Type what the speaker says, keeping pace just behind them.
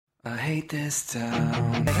I hate this town.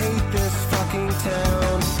 I hate this fucking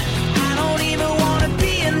town. I don't even wanna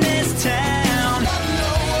be in this town. I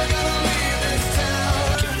know we're gonna leave this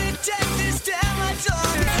town. Gonna take this down my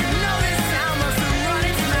door. You know this town must run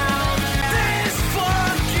its mouth. This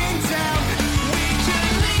fucking town. We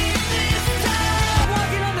should leave this town.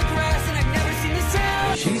 Walking on the grass and I've never seen this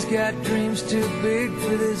town. She's got dreams too big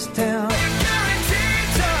for this town. Guaranteed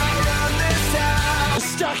to run this town.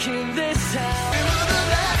 Stuck in this town.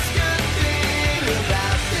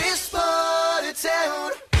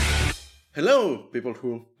 Hello, people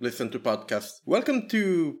who listen to podcasts. Welcome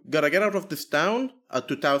to Gotta Get Out of This Town, a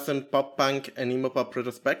 2000 pop-punk and emo-pop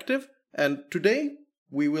retrospective. And today,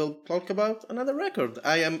 we will talk about another record.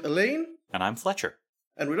 I am Elaine. And I'm Fletcher.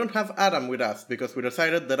 And we don't have Adam with us, because we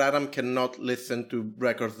decided that Adam cannot listen to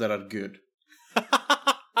records that are good.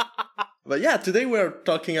 But yeah, today we're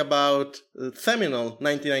talking about the seminal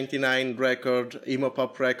 1999 record,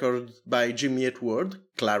 emo-pop record by Jimmy Eat World,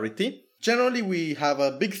 Clarity. Generally, we have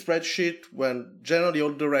a big spreadsheet when generally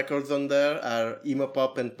all the records on there are emo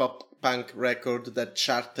pop and pop punk records that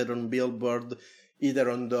charted on Billboard,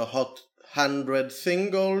 either on the Hot 100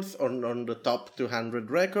 singles or on the top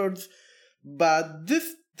 200 records. But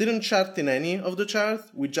this didn't chart in any of the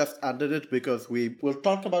charts. We just added it because we will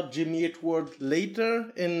talk about Jimmy Eat World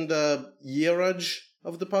later in the yearage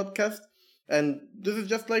of the podcast. And this is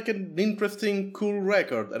just like an interesting, cool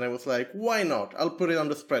record. And I was like, why not? I'll put it on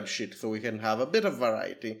the spreadsheet so we can have a bit of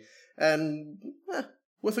variety. And it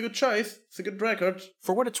was a good choice. It's a good record.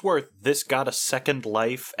 For what it's worth, this got a second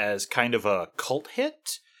life as kind of a cult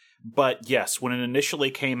hit. But yes, when it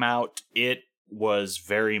initially came out, it was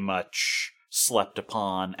very much slept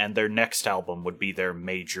upon. And their next album would be their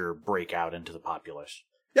major breakout into the populace.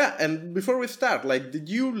 Yeah, and before we start, did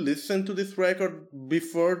you listen to this record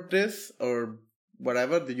before this, or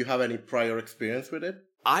whatever? Did you have any prior experience with it?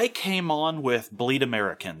 I came on with Bleed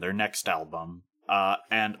American, their next album,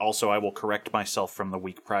 and also I will correct myself from the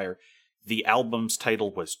week prior. The album's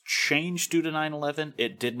title was changed due to 9/11.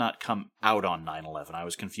 It did not come out on 9/11. I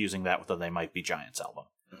was confusing that with the They Might Be Giants album.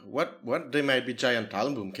 What They Might Be Giant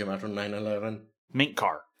album came out on 9/11? Mink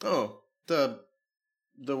Car. Oh,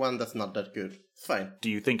 the one that's not that good. It's fine. Do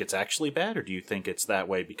you think it's actually bad, or do you think it's that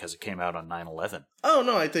way because it came out on 9/11? Oh,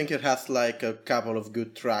 no, I think it has a couple of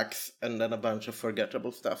good tracks and then a bunch of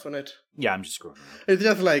forgettable stuff on it. Yeah, I'm just screwing around. It's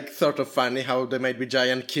just sort of funny how They Might Be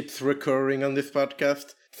Giant keeps recurring on this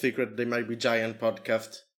podcast. Secret They Might Be Giant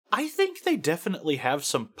podcast. I think they definitely have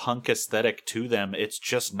some punk aesthetic to them. It's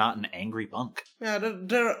just not an angry punk. Yeah,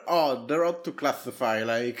 they're odd. They're odd to classify.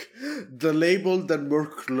 The label that more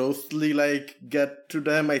closely, get to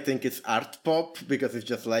them, I think it's art pop, because it's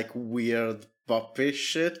just, weird poppy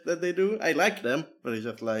shit that they do. I like them, but it's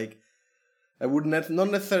just, I would not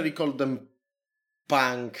necessarily call them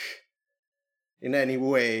punk in any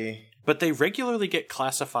way. But they regularly get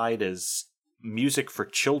classified as music for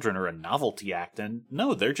children or a novelty act, and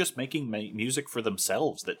no, they're just making music for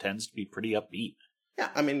themselves that tends to be pretty upbeat.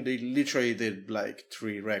 Yeah, I mean, they literally did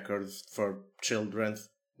 3 records for children,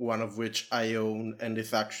 one of which I own and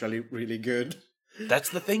is actually really good. That's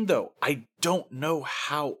the thing, though. I don't know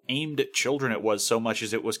how aimed at children it was so much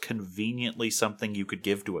as it was conveniently something you could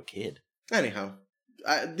give to a kid. Anyhow,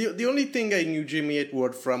 the only thing I knew Jimmy Eat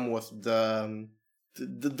World from was the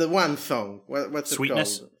one song. What's it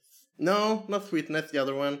Sweetness? called? No, not Sweetness, the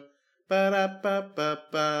other one.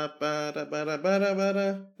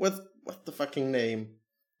 What's the fucking name?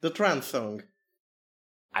 The trance song.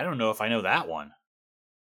 I don't know if I know that one.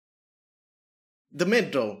 The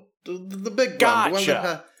middle. The big Gotcha. one. The one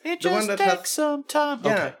that It just takes some time.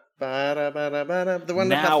 Yeah. Okay. The one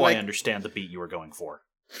that Now has I understand the beat you were going for.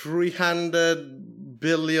 300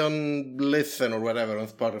 billion listen or whatever on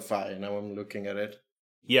Spotify. Now I'm looking at it.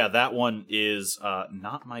 Yeah, that one is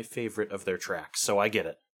not my favorite of their tracks, so I get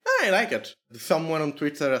it. I like it. Someone on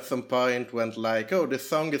Twitter at some point went oh, this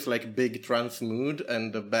song is big trance mood,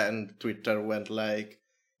 and the band Twitter went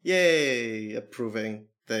yay, approving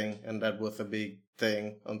thing, and that was a big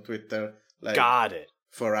thing on Twitter. Got it.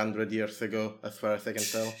 400 years ago, as far as I can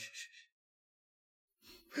tell.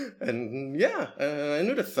 And yeah, I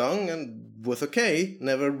knew the song and was okay.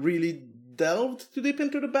 Never really delved too deep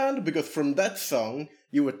into the band, because from that song,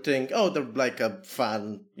 you would think, oh, they're a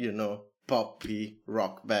fun, poppy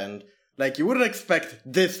rock band. You wouldn't expect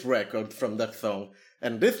this record from that song.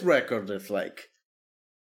 And this record is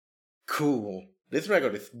cool. This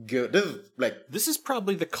record is good. This is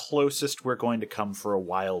probably the closest we're going to come for a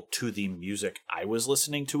while to the music I was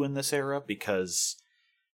listening to in this era, because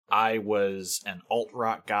I was an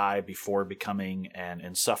alt-rock guy before becoming an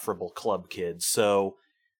insufferable club kid. So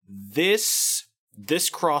this This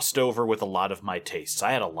crossed over with a lot of my tastes.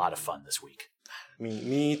 I had a lot of fun this week. I mean,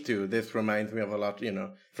 me too. This reminds me of a lot,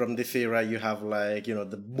 from this era you have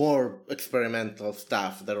the more experimental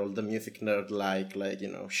stuff that all the music nerd like,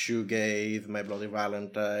 Shoegaze, My Bloody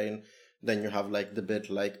Valentine. Then you have the bit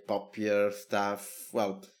poppier stuff,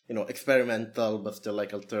 experimental but still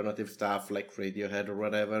alternative stuff like Radiohead or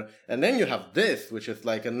whatever. And then you have this, which is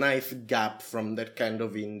a nice gap from that kind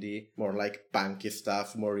of indie, more punky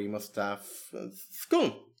stuff, more emo stuff. It's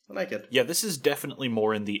cool. I like it. Yeah, this is definitely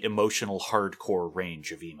more in the emotional hardcore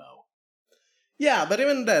range of emo. Yeah, but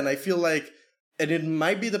even then, I feel and it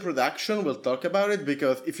might be the production, we'll talk about it,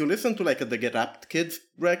 because if you listen to the Get Up Kids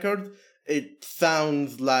record, it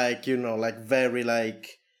sounds very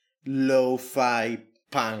lo-fi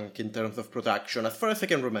punk in terms of production, as far as I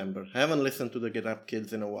can remember. I haven't listened to the Get Up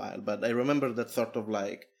Kids in a while, but I remember that sort of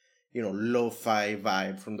lo-fi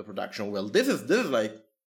vibe from the production. Well, this is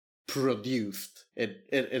produced.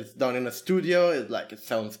 It's done in a studio. It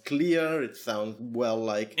sounds clear. It sounds well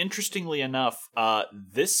Interestingly enough,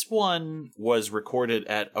 this one was recorded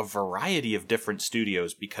at a variety of different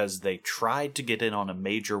studios because they tried to get in on a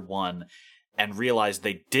major one and realized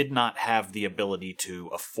they did not have the ability to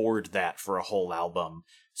afford that for a whole album,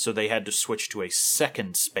 so they had to switch to a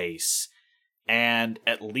second space. And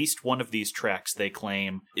at least one of these tracks, they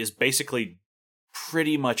claim, is basically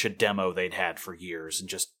pretty much a demo they'd had for years and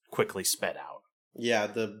just quickly sped out. Yeah,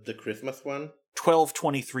 the Christmas one?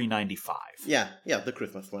 12/23/95. Yeah, the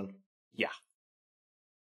Christmas one. Yeah.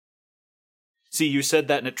 See, you said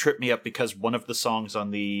that and it tripped me up because one of the songs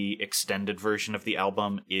on the extended version of the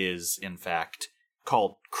album is, in fact,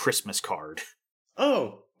 called Christmas Card.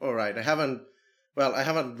 Oh, alright. I haven't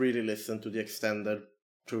really listened to the extended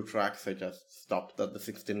 2 tracks. I just stopped at the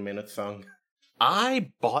 16-minute song.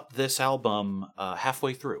 I bought this album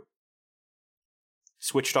halfway through.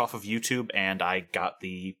 Switched off of YouTube, and I got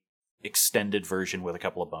the extended version with a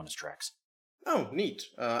couple of bonus tracks. Oh, neat.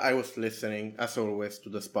 I was listening, as always, to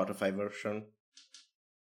the Spotify version.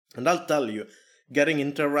 And I'll tell you, getting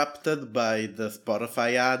interrupted by the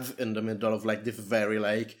Spotify ads in the middle of this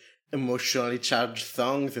very emotionally charged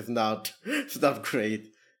songs is not great.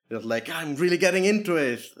 It's I'm really getting into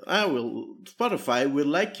it. Spotify will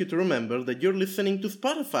like you to remember that you're listening to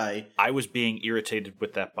Spotify. I was being irritated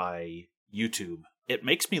with that by YouTube. It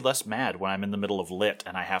makes me less mad when I'm in the middle of lit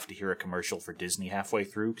and I have to hear a commercial for Disney halfway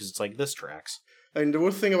through because it's this tracks. And the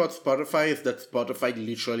worst thing about Spotify is that Spotify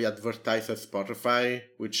literally advertises Spotify,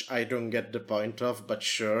 which I don't get the point of, but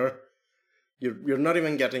sure. You're not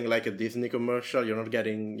even getting a Disney commercial. You're not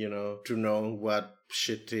getting, to know what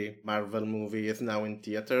shitty Marvel movie is now in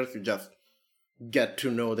theaters. You just get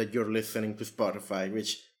to know that you're listening to Spotify,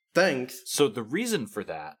 which, thanks. So the reason for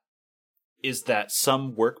that is that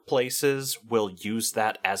some workplaces will use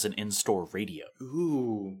that as an in-store radio.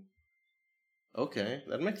 Ooh. Okay,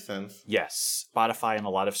 that makes sense. Yes, Spotify and a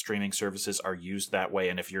lot of streaming services are used that way,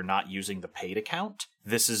 and if you're not using the paid account,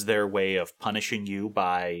 this is their way of punishing you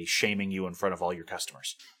by shaming you in front of all your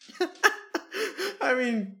customers. I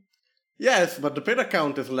mean, yes, but the paid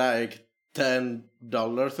account is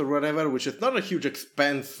 $10 or whatever, which is not a huge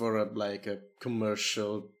expense for a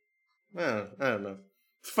commercial. I don't know.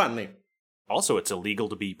 It's funny. Also, it's illegal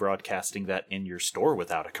to be broadcasting that in your store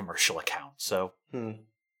without a commercial account, so...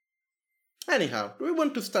 Anyhow, do we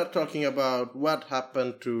want to start talking about what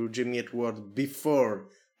happened to Jimmy Eat World before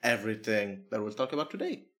everything that we'll talk about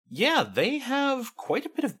today? Yeah, they have quite a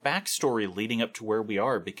bit of backstory leading up to where we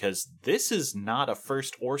are, because this is not a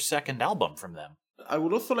first or second album from them. I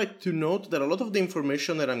would also like to note that a lot of the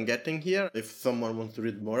information that I'm getting here, if someone wants to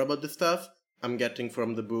read more about this stuff, I'm getting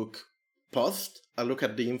from the book Post, a look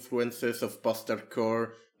at the influences of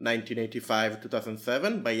post-hardcore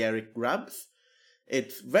 1985-2007 by Eric Grubbs.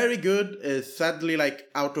 It's very good. It's sadly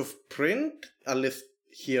out of print, at least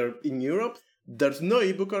here in Europe. There's no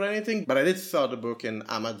ebook or anything, but I did saw the book in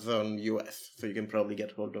Amazon US, so you can probably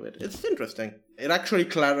get hold of it. It's interesting. It actually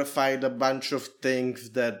clarified a bunch of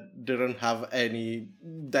things that didn't have any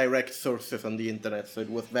direct sources on the internet, so it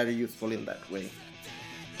was very useful in that way.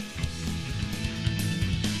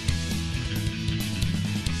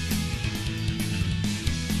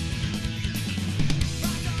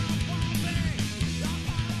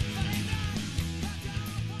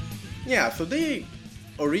 Yeah, so they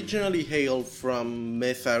originally hailed from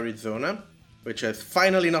Mesa, Arizona, which is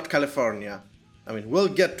finally not California. I mean, we'll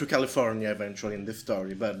get to California eventually in this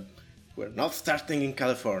story, but we're not starting in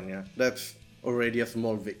California. That's already a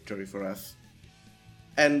small victory for us.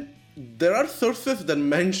 And there are sources that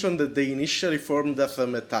mention that they initially formed as a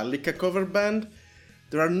Metallica cover band.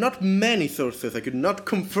 There are not many sources, I could not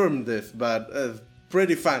confirm this, but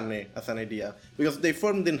pretty funny as an idea, because they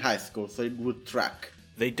formed in high school, so it would track.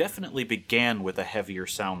 They definitely began with a heavier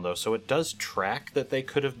sound, though, so it does track that they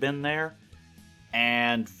could have been there.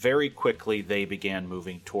 And very quickly, they began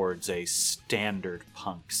moving towards a standard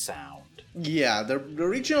punk sound. Yeah, the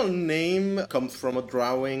original name comes from a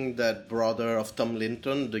drawing that brother of Tom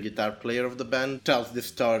Linton, the guitar player of the band, tells the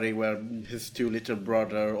story where his two little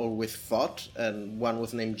brother always fought, and one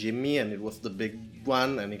was named Jimmy, and it was the big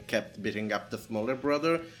one, and he kept beating up the smaller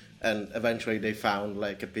brother, and eventually they found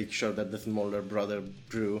like a picture that the smaller brother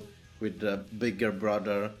drew with the bigger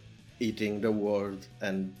brother eating the word,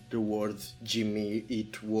 and the words Jimmy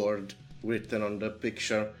eat word written on the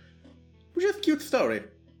picture, which is a cute story.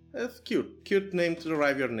 It's cute. Cute name to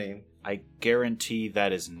derive your name. I guarantee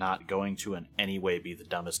that is not going to in any way be the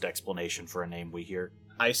dumbest explanation for a name we hear.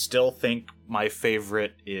 I still think my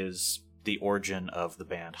favorite is the origin of the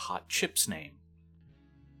band Hot Chip's name,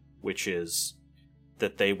 which is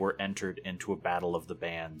that they were entered into a battle of the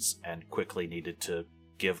bands and quickly needed to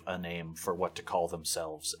give a name for what to call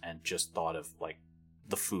themselves and just thought of, like,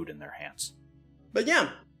 the food in their hands. But yeah,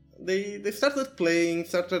 they started playing,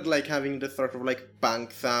 started like having this sort of like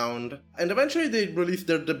punk sound, and eventually they released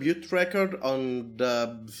their debut record on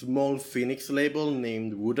the small Phoenix label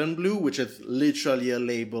named Wooden Blue, which is literally a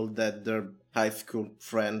label that their high school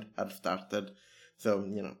friend had started. So,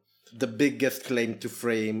 you know, the biggest claim to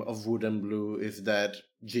fame of Wooden Blue is that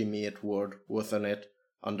Jimmy Eat World was on it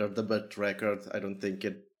under the Butt Records. I don't think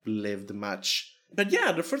it lived much. But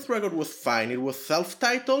yeah, the first record was fine. It was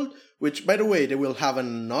self-titled, which, by the way, they will have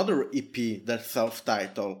another EP that's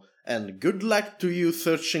self-titled. And good luck to you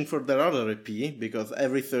searching for their other EP, because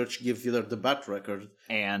every search gives you the Butt Records.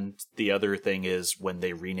 And the other thing is, when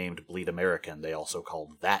they renamed Bleed American, they also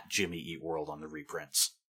called that Jimmy Eat World on the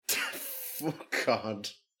reprints. Oh, God.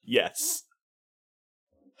 Yes.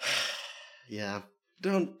 Yeah.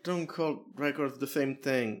 Don't call records the same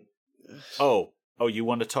thing. Oh, you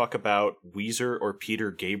want to talk about Weezer or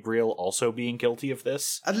Peter Gabriel also being guilty of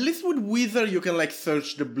this? At least with Weezer, you can like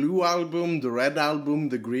search the blue album, the red album,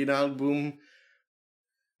 the green album.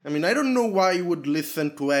 I mean, I don't know why you would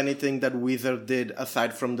listen to anything that Weezer did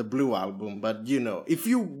aside from the blue album, but you know, if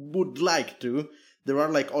you would like to, there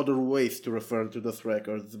are like other ways to refer to those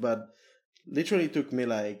records, but literally took me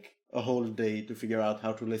like a whole day to figure out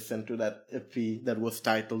how to listen to that EP that was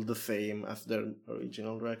titled the same as their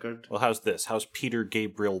original record. Well, how's this? How's Peter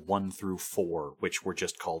Gabriel 1 through 4, which were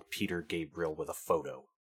just called Peter Gabriel with a photo?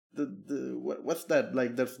 What's that?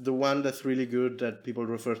 Like, there's the one that's really good that people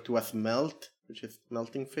refer to as Melt, which is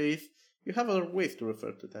Melting Face. You have other ways to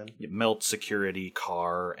refer to them. Melt, Security,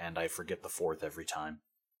 Car, and I forget the fourth every time.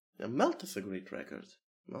 Yeah, Melt is a great record.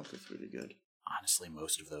 Melt is really good. Honestly,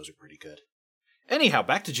 most of those are pretty good. Anyhow,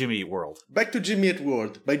 back to Jimmy Eat World. Back to Jimmy Eat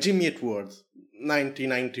World, by Jimmy Eat World,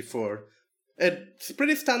 1994. It's a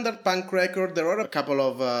pretty standard punk record. There are a couple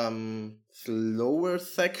of slower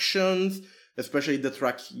sections, especially the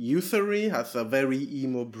track Usury has a very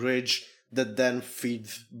emo bridge that then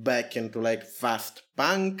feeds back into like fast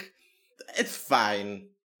punk. It's fine.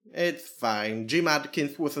 It's fine. Jim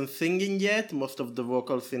Adkins wasn't singing yet. Most of the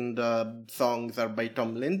vocals in the songs are by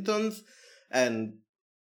Tom Linton's, and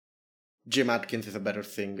Jim Adkins is a better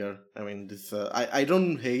singer. I mean, this I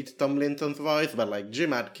don't hate Tom Linton's voice, but like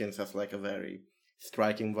Jim Adkins has like a very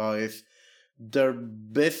striking voice. Their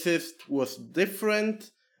bassist was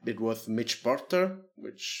different. It was Mitch Porter,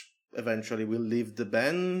 which eventually will leave the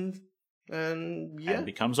band, and yeah, And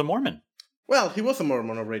becomes a Mormon. Well, he was a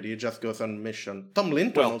Mormon already. He just goes on mission. Tom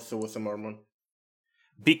Linton also was a Mormon.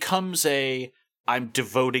 Becomes a I'm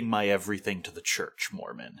devoting my everything to the church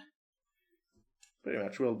Mormon. Pretty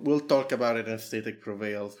much. We'll talk about it in Static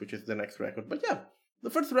Prevails, which is the next record. But yeah,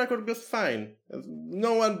 the first record goes fine.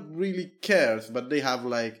 No one really cares, but they have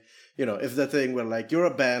like, you know, it's the thing where like you're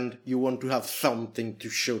a band, you want to have something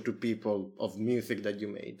to show to people of music that you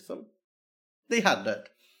made. So they had that.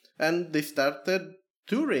 And they started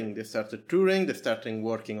touring. They started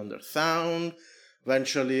working on their sound.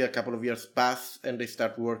 Eventually, a couple of years pass, and they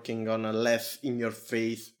start working on a less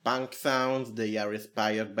in-your-face punk sound. They are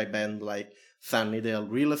inspired by bands like Sunnydale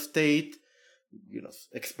Real Estate, you know,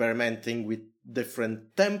 experimenting with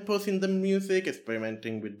different tempos in the music,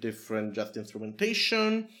 experimenting with different just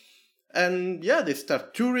instrumentation. And yeah, they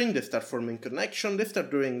start touring, they start forming connection, they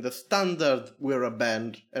start doing the standard we're a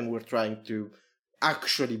band and we're trying to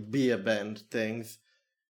actually be a band things.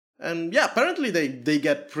 And yeah, apparently they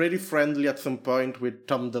get pretty friendly at some point with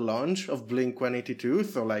Tom DeLonge of Blink-182,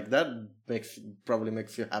 so like that probably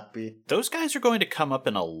makes you happy. Those guys are going to come up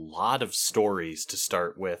in a lot of stories to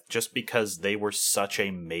start with, just because they were such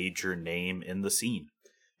a major name in the scene.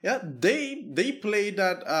 Yeah, they played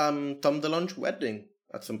at Tom DeLonge's wedding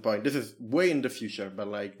at some point. This is way in the future, but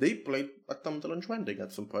like they played at Tom DeLonge's wedding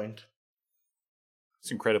at some point.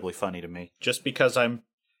 It's incredibly funny to me. Just because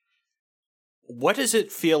what does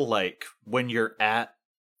it feel like when you're at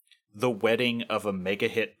the wedding of a mega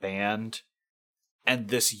hit band and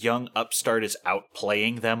this young upstart is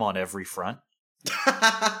outplaying them on every front?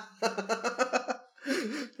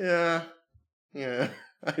 Yeah,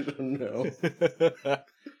 I don't know.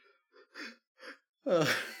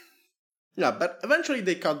 Yeah, but eventually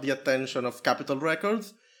they caught the attention of Capitol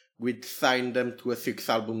Records, which signed them to a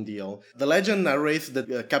 6-album deal. The legend narrates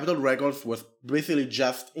that Capitol Records was basically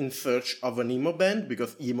just in search of an emo band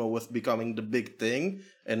because emo was becoming the big thing,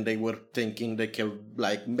 and they were thinking they could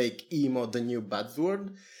like make emo the new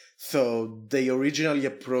buzzword. So they originally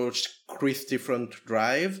approached Christie Front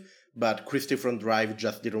Drive, but Christie Front Drive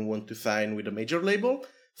just didn't want to sign with a major label,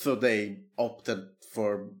 so they opted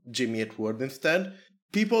for Jimmy Eat World instead.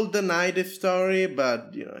 People deny this story,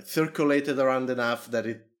 but it circulated around enough that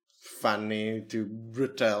it's funny to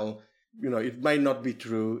retell. It might not be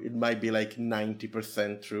true. It might be like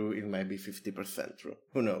 90% true. It might be 50% true.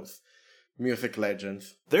 Who knows? Music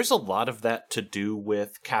legends. There's a lot of that to do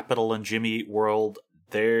with Capitol and Jimmy Eat World.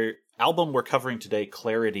 Their album we're covering today,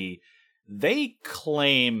 Clarity, they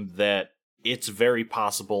claim that it's very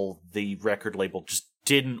possible the record label just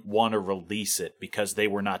didn't want to release it because they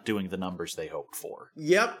were not doing the numbers they hoped for.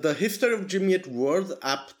 Yep, the history of Jimmy Eat World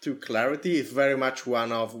up to Clarity is very much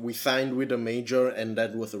one of we signed with a major and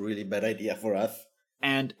that was a really bad idea for us.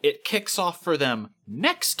 And it kicks off for them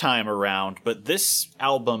next time around, but this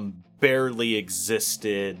album barely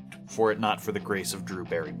existed were it not for the grace of Drew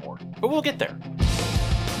Barrymore. But we'll get there.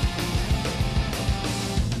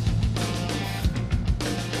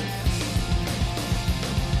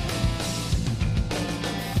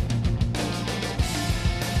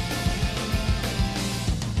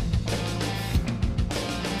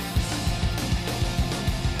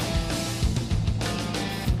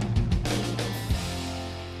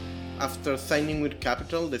 After signing with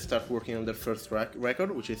Capitol, they start working on their first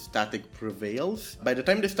record, which is Static Prevails. By the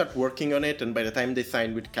time they start working on it, and by the time they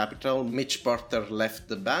signed with Capitol, Mitch Porter left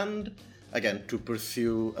the band, again, to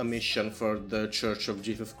pursue a mission for the Church of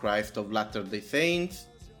Jesus Christ of Latter-day Saints,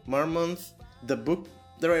 Mormons. The book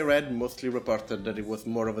that I read mostly reported that it was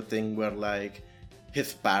more of a thing where, like,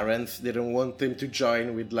 his parents didn't want him to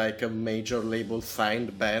join with, like, a major label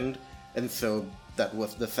signed band, and so that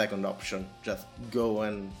was the second option. Just go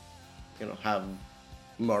and have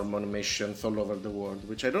Mormon missions all over the world,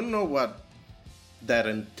 which I don't know what that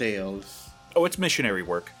entails. Oh, it's missionary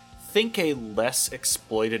work. Think a less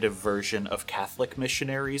exploitative version of Catholic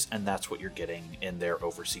missionaries, and that's what you're getting in their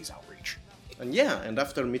overseas outreach. And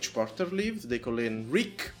after Mitch Porter leaves, they call in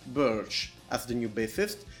Rick Birch as the new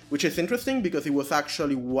bassist, which is interesting because he was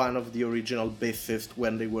actually one of the original bassists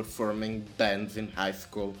when they were forming bands in high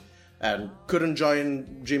school. And couldn't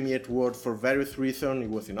join Jimmy Eat World for various reasons. He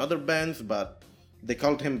was in other bands, but they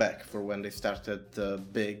called him back for when they started the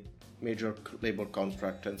big major label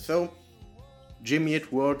contract. And so Jimmy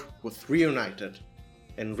Eat World was reunited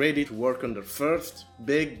and ready to work on their first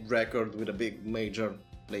big record with a big major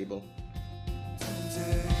label.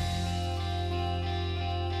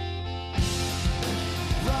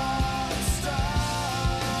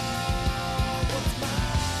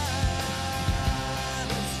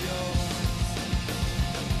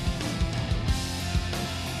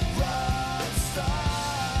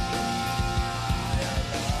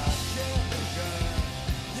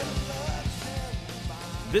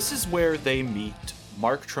 This is where they meet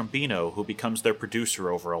Mark Trombino, who becomes their producer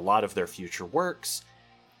over a lot of their future works,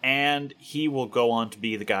 and he will go on to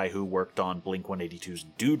be the guy who worked on Blink-182's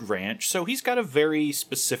Dude Ranch, so he's got a very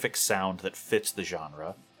specific sound that fits the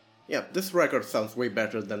genre. Yeah, this record sounds way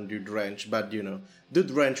better than Dude Ranch, but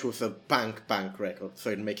Dude Ranch was a punk record,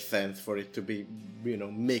 so it makes sense for it to be,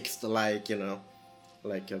 mixed like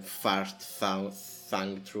a fart sound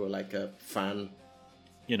sung through like a fan.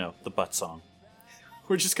 The butt song.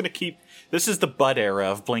 We're just gonna keep... This is the butt era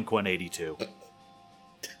of Blink-182.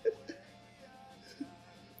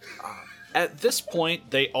 At this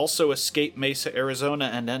point, they also escape Mesa, Arizona,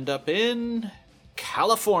 and end up in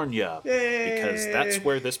California. Yay! Because that's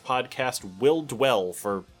where this podcast will dwell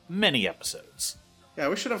for many episodes. Yeah,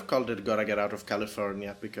 we should have called it Gotta Get Out of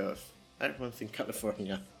California, because everyone's in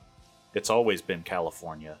California. It's always been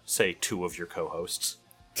California, say two of your co-hosts.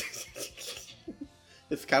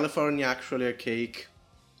 Is California actually a cake?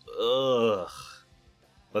 Ugh.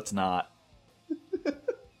 Let's not.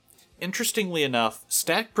 Interestingly enough,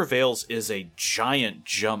 Static Prevails is a giant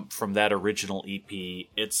jump from that original EP.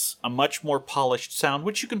 It's a much more polished sound,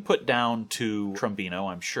 which you can put down to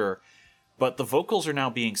Trombino, I'm sure. But the vocals are now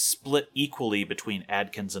being split equally between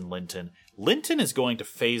Adkins and Linton. Linton is going to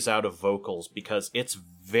phase out of vocals because it's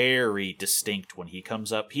very distinct when he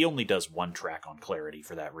comes up. He only does one track on Clarity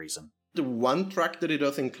for that reason. The one track that he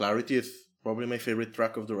does in Clarity is probably my favorite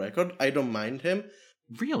track of the record. I don't mind him.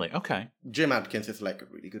 Really? Okay. Jim Adkins is like a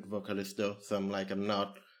really good vocalist though, so I'm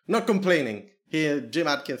not complaining. Jim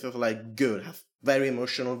Adkins is like good, has very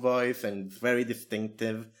emotional voice and very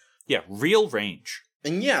distinctive. Yeah, real range.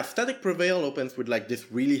 And yeah, Static Prevail opens with like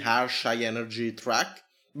this really harsh, high energy track.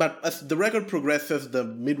 But as the record progresses, the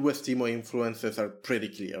Midwest emo influences are pretty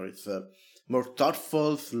clear. It's a more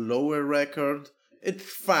thoughtful, slower record. It's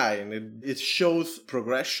fine. It shows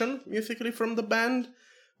progression musically from the band,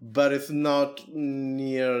 but it's not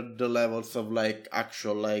near the levels of like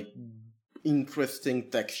actual like interesting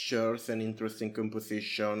textures and interesting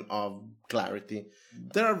composition of Clarity.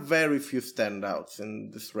 There are very few standouts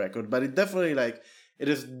in this record, but it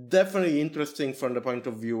is definitely interesting from the point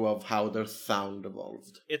of view of how their sound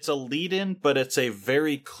evolved. It's a lead-in, but it's a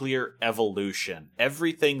very clear evolution.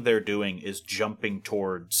 Everything they're doing is jumping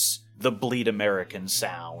towards the Bleed American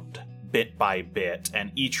sound, bit by bit,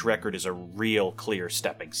 and each record is a real clear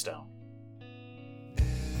stepping stone.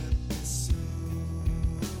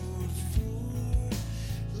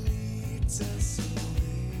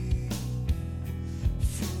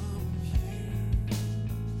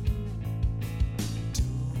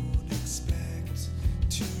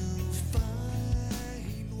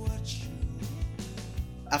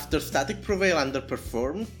 After Static Prevail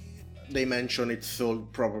underperformed, they mentioned it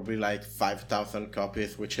sold probably like 5,000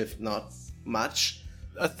 copies, which is not much.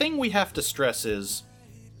 A thing we have to stress is,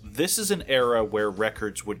 this is an era where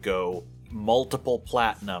records would go multiple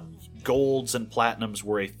platinum. Golds and platinums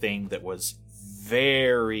were a thing that was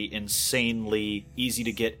very insanely easy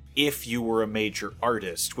to get if you were a major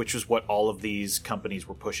artist, which was what all of these companies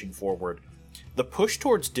were pushing forward. The push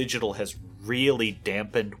towards digital has really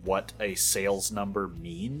dampened what a sales number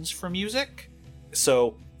means for music.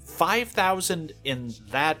 So 5,000 in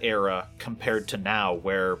that era compared to now,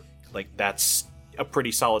 where like that's a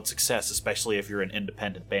pretty solid success, especially if you're an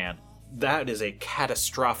independent band. That is a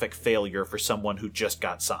catastrophic failure for someone who just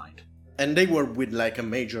got signed. And they were with like a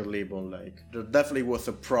major label, like there definitely was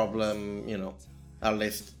a problem, at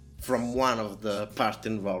least from one of the parts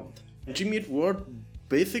involved. Jimmy Eat World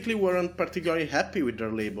basically weren't particularly happy with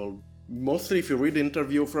their label. Mostly, if you read the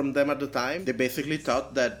interview from them at the time, they basically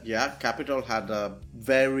thought that, Capitol had a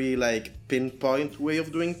very, pinpoint way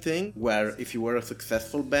of doing things, where if you were a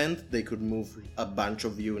successful band, they could move a bunch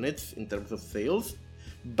of units in terms of sales,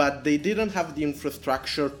 but they didn't have the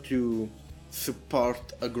infrastructure to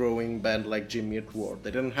support a growing band like Jimmy Eat World.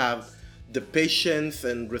 They didn't have the patience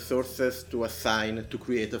and resources to assign to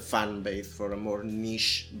create a fan base for a more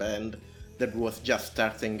niche band that was just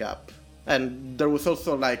starting up. And there was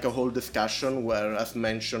also a whole discussion where, as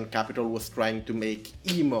mentioned, Capitol was trying to make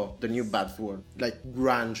emo the new buzzword, like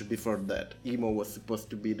grunge before that. Emo was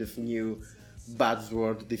supposed to be this new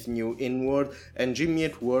buzzword, this new in-word, and Jimmy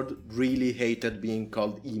Eat World really hated being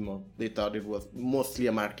called emo. They thought it was mostly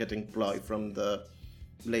a marketing ploy from the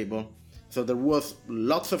label. So there was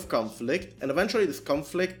lots of conflict, and eventually this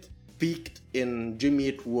conflict peaked in Jimmy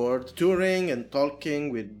Eat World touring and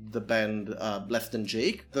talking with the band Less Than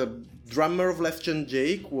Jake. The drummer of Less Than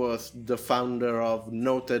Jake was the founder of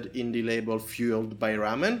noted indie label Fueled by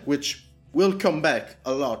Ramen, which will come back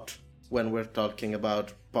a lot when we're talking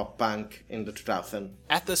about pop punk in the 2000s.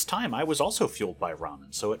 At this time, I was also fueled by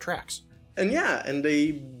ramen, so it tracks. And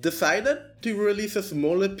they decided to release a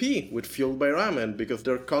small EP with Fueled by Ramen because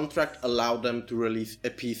their contract allowed them to release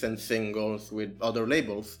EPs and singles with other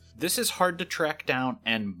labels. This is hard to track down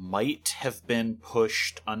and might have been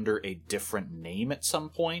pushed under a different name at some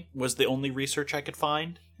point, was the only research I could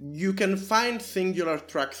find. You can find singular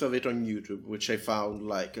tracks of it on YouTube, which I found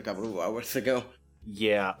a couple of hours ago.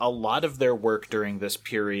 Yeah, a lot of their work during this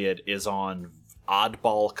period is on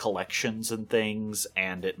oddball collections and things,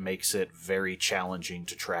 and it makes it very challenging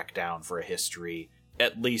to track down for a history,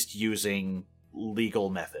 at least using legal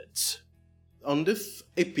methods. On this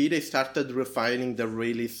EP, they started refining the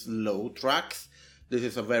really slow tracks. This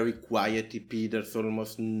is a very quiet EP, there's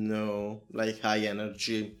almost no high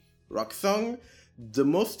energy rock song. The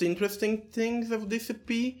most interesting things of this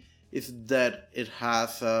EP is that it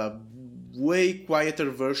has a way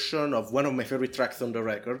quieter version of one of my favorite tracks on the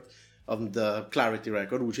record, on the Clarity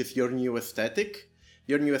record, which is Your New Aesthetic.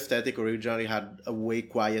 Your New Aesthetic originally had a way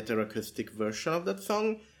quieter acoustic version of that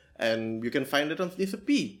song, and you can find it on this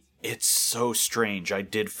EP. It's so strange. I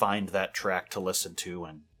did find that track to listen to,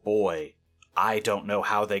 and boy, I don't know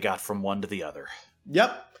how they got from one to the other.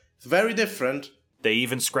 Yep, it's very different. They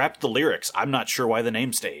even scrapped the lyrics. I'm not sure why the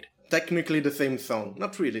name stayed. Technically the same song.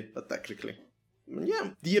 Not really, but technically.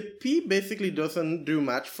 Yeah, the EP basically doesn't do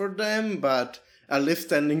much for them, but at least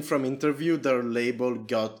standing from interview, their label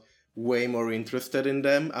got way more interested in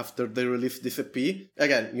them after they released this EP.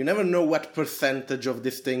 Again, you never know what percentage of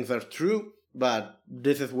these things are true, but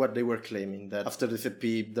this is what they were claiming, that after this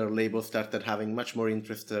EP, their label started having much more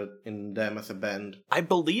interest in them as a band. I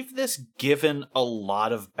believe this given a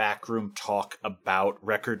lot of backroom talk about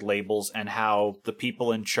record labels and how the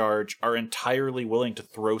people in charge are entirely willing to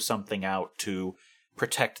throw something out to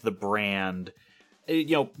protect the brand.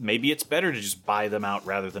 You know, maybe it's better to just buy them out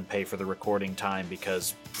rather than pay for the recording time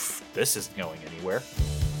because this isn't going anywhere.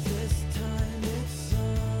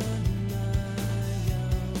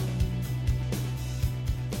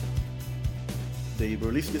 They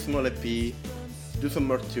release this small EP, do some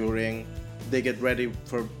more touring, they get ready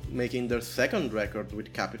for making their second record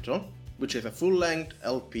with Capitol, which is a full-length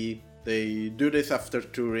LP. They do this after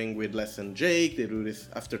touring with Less Than Jake, they do this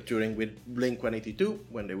after touring with Blink-182,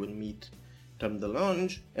 when they will meet Tom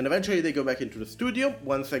DeLonge, and eventually they go back into the studio.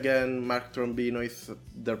 Once again, Mark Trombino is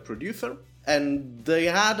their producer, and they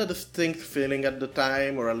had a distinct feeling at the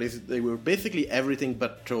time, or at least they were basically everything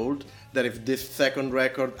but told, that if this second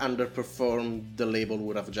record underperformed, the label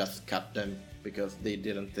would have just cut them, because they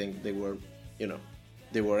didn't think they were,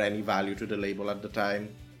 they were any value to the label at the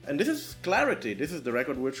time. And this is Clarity. This is the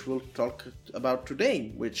record which we'll talk about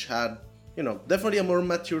today, which had, definitely a more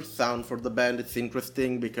mature sound for the band. It's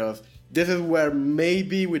interesting because this is where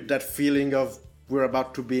maybe with that feeling of we're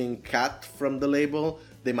about to being cut from the label,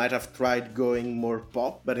 they might have tried going more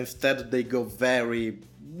pop, but instead they go very,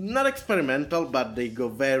 not experimental, but they go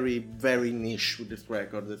very, very niche with this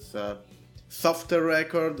record. It's a softer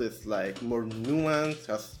record, it's like more nuanced,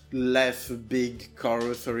 has less big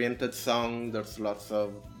chorus-oriented song, there's lots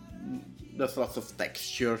of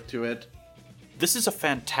texture to it. This is a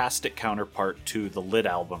fantastic counterpart to the Lit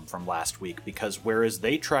album from last week, because whereas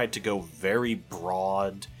they tried to go very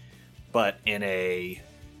broad, but in a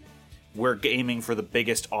we're aiming for the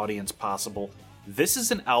biggest audience possible, this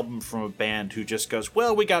is an album from a band who just goes,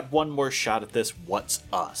 well, we got one more shot at this, what's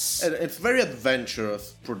us? And it's very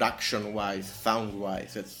adventurous, production-wise,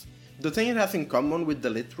 sound-wise. The thing it has in common with the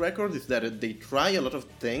Lit record is that they try a lot of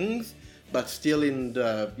things, but still in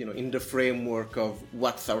the framework of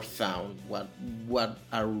what's our sound, what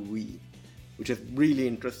are we, which is really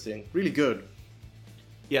interesting, really good.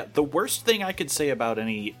 Yeah, the worst thing I could say about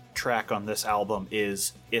any track on this album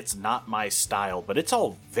is it's not my style, but it's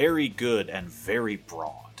all very good and very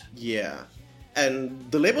broad. Yeah, and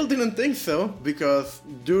the label didn't think so, because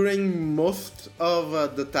during most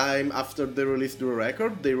of the time after they released the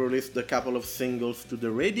record, they released a couple of singles to the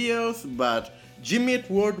radios, but Jimmy Eat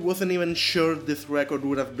World wasn't even sure this record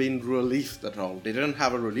would have been released at all. They didn't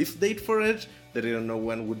have a release date for it, they didn't know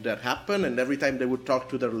when would that happen, and every time they would talk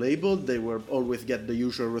to their label, they would always get the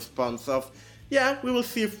usual response of, yeah, we will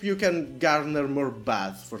see if you can garner more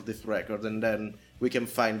buzz for this record, and then we can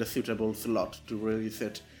find a suitable slot to release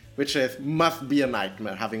it. Which must be a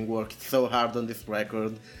nightmare, having worked so hard on this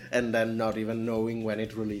record, and then not even knowing when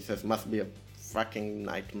it releases. Must be a fucking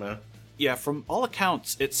nightmare. Yeah, from all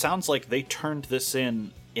accounts, it sounds like they turned this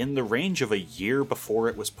in the range of a year before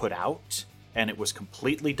it was put out, and it was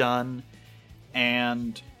completely done,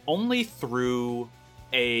 and only through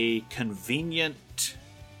a convenient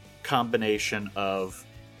combination of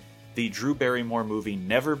the Drew Barrymore movie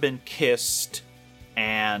Never Been Kissed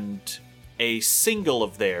and a single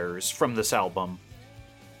of theirs from this album,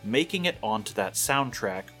 making it onto that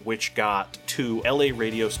soundtrack, which got to LA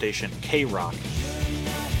radio station K-Rock.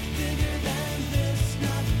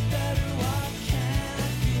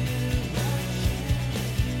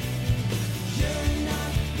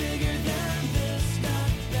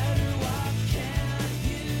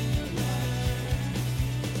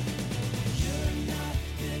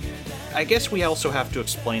 I guess we also have to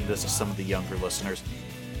explain this to some of the younger listeners.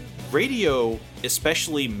 Radio,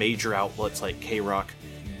 especially major outlets like K-Rock,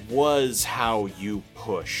 was how you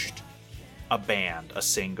pushed a band, a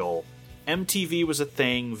single. MTV was a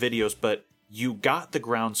thing, videos, but you got the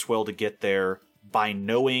groundswell to get there by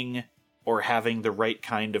knowing or having the right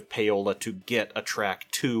kind of payola to get a track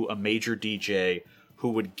to a major DJ who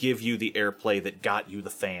would give you the airplay that got you the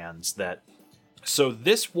fans. So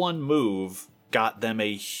this one move got them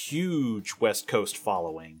a huge West Coast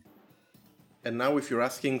following. And now if you're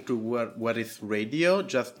asking to what is radio,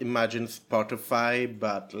 just imagine Spotify,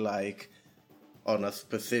 but like on a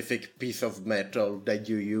specific piece of metal that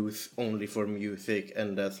you use only for music,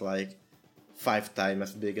 and that's like 5 times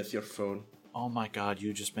as big as your phone. Oh my god,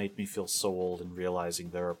 you just made me feel so old in realizing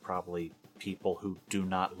there are probably people who do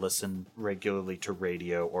not listen regularly to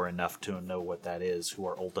radio or enough to know what that is who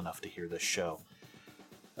are old enough to hear this show.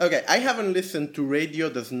 Okay, I haven't listened to radio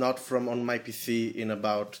that's not from on my PC in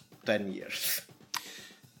about 10 years.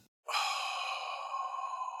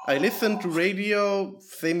 I listen to radio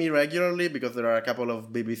semi-regularly because there are a couple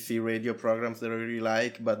of BBC radio programs that I really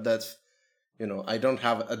like, but that's, I don't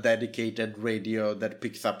have a dedicated radio that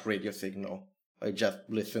picks up radio signal. I just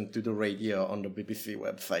listen to the radio on the BBC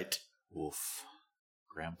website. Oof.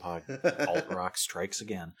 Grandpa alt-rock strikes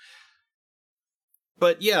again.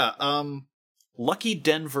 But yeah, Lucky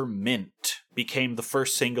Denver Mint became the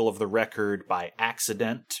first single of the record by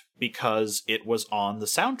accident because it was on the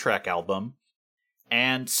soundtrack album.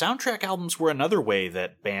 And soundtrack albums were another way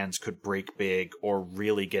that bands could break big or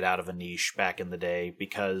really get out of a niche back in the day,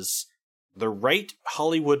 because the right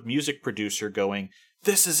Hollywood music producer going,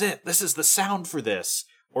 "This is it, this is the sound for this,"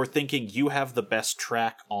 or thinking you have the best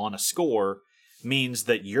track on a score, means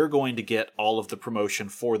that you're going to get all of the promotion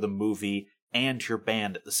for the movie and your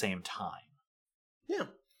band at the same time. Yeah.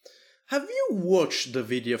 Have you watched the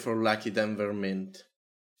video for Lucky Denver Mint?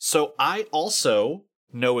 So I also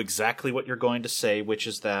know exactly what you're going to say, which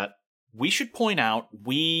is that we should point out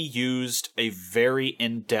we used a very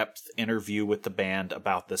in-depth interview with the band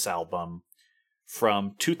about this album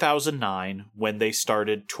from 2009 when they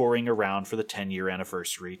started touring around for the 10-year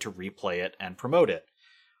anniversary to replay it and promote it.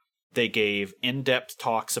 They gave in-depth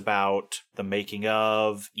talks about the making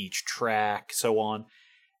of, each track, so on.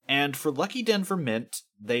 And for Lucky Denver Mint,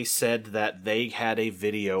 they said that they had a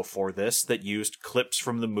video for this that used clips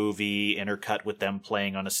from the movie intercut with them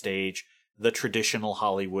playing on a stage, the traditional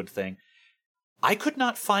Hollywood thing. I could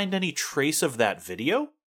not find any trace of that video.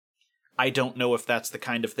 I don't know if that's the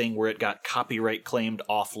kind of thing where it got copyright claimed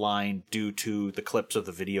offline due to the clips of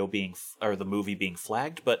the video or the movie being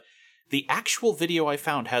flagged, but the actual video I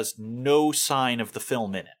found has no sign of the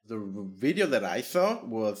film in it. The video that I saw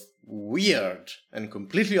was weird and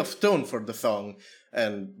completely off tone for the song,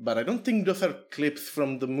 but I don't think those are clips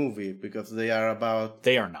from the movie, because they are about...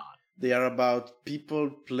 They are not. They are about people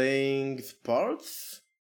playing sports?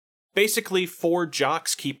 Basically, 4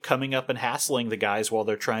 jocks keep coming up and hassling the guys while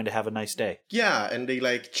they're trying to have a nice day. Yeah, and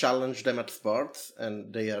they challenge them at sports,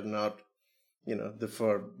 and they are not... the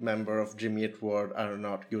 4 members of Jimmy Eat World are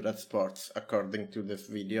not good at sports, according to this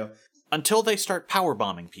video. Until they start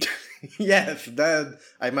powerbombing people. Yes, that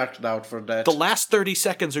I marked out for that. The last 30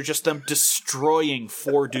 seconds are just them destroying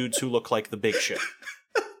 4 dudes who look like the Big Show.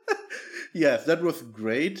 Yes, that was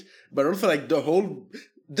great. But also, the whole...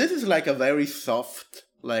 This is a very soft,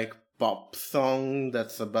 pop song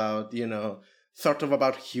that's about, sort of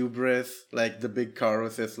about hubris. The big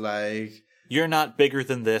chorus is "You're not bigger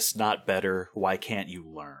than this, not better. Why can't you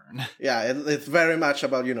learn?" Yeah, it's very much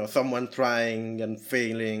about, someone trying and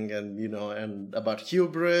failing and, and about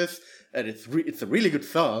hubris. And it's a really good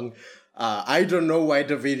song. I don't know why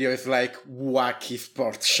the video is wacky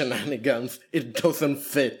sports shenanigans. It doesn't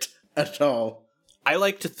fit at all. I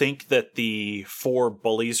like to think that the 4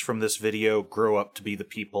 bullies from this video grow up to be the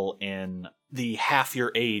people in the Half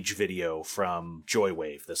Your Age video from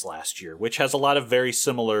Joywave this last year, which has a lot of very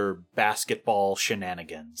similar basketball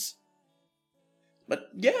shenanigans. But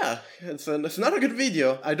yeah, it's not a good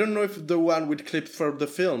video. I don't know if the one with clips for the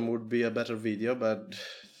film would be a better video, but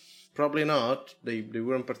probably not. They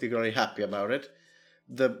weren't particularly happy about it.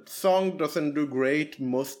 The song doesn't do great.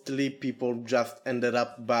 Mostly people just ended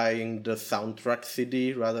up buying the soundtrack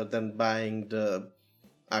CD rather than buying the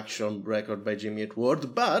actual record by Jimmy Eat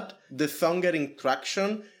World. But the song getting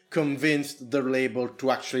traction convinced the label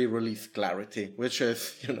to actually release Clarity, which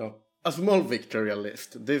is, a small victory at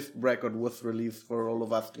least. This record was released for all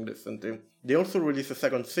of us to listen to. They also released a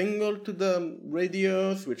second single to the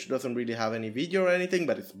radios, which doesn't really have any video or anything,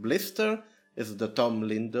 but it's Blister. It's the Tom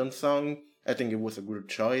Linden song. I think it was a good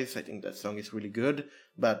choice. I think that song is really good.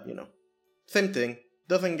 But, same thing.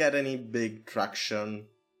 Doesn't get any big traction.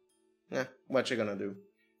 What you gonna do?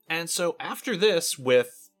 And so after this,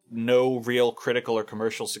 with no real critical or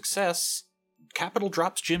commercial success, Capitol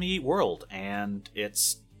drops Jimmy Eat World, and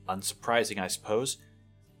it's unsurprising, I suppose.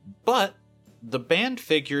 But the band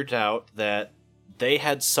figured out that they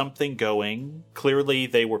had something going. Clearly,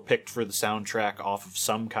 they were picked for the soundtrack off of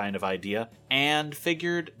some kind of idea, and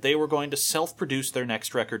figured they were going to self-produce their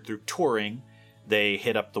next record through touring. They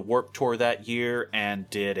hit up the Warped Tour that year and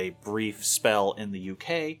did a brief spell in the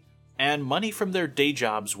UK, and money from their day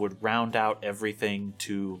jobs would round out everything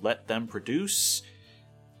to let them produce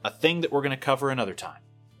a thing that we're going to cover another time.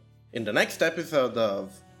 In the next episode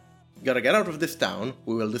of Gotta Get Out of This Town,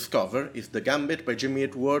 we will discover if the Gambit by Jimmy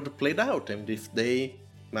Eat World played out and if they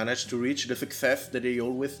managed to reach the success that they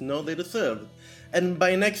always know they deserve. And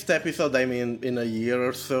by next episode, I mean in a year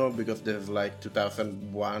or so, because this is like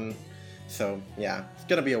 2001. So yeah, it's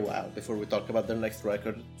gonna be a while before we talk about their next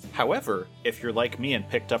record. However, if you're like me and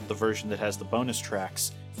picked up the version that has the bonus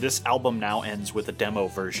tracks, this album now ends with a demo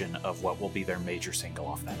version of what will be their major single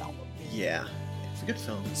off that album. Yeah, it's a good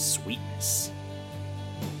song. Sweetness.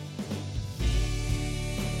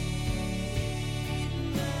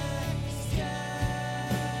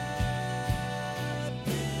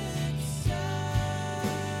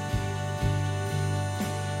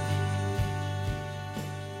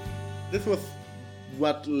 This was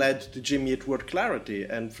what led to Jimmy Eat World Clarity,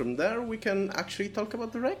 and from there we can actually talk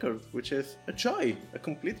about the record, which is a joy, a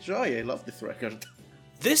complete joy. I love this record.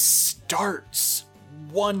 This starts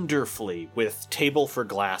wonderfully with Table for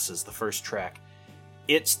Glasses, the first track.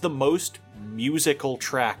 It's the most musical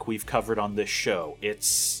track we've covered on this show.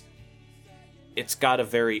 It's got a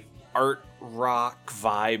very art rock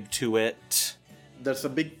vibe to it. There's a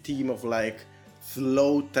big theme of like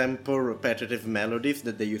slow tempo repetitive melodies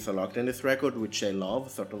that they use a lot in this record, which I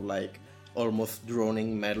love, sort of like almost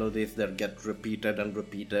droning melodies that get repeated and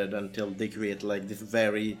repeated until they create like this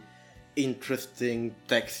very interesting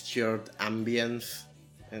textured ambience.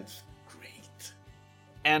 It's great.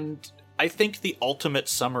 And I think the ultimate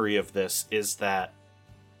summary of this is that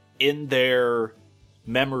in their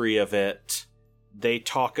memory of it,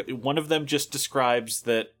 one of them just describes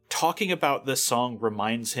that talking about this song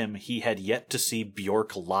reminds him he had yet to see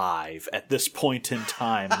Bjork live at this point in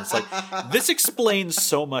time. And it's like, this explains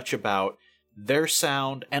so much about their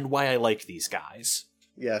sound and why I like these guys.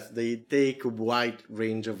 Yes, they take a wide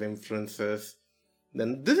range of influences.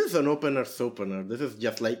 Then this is an opener. This is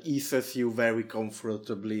just like eases you very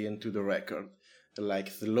comfortably into the record. Like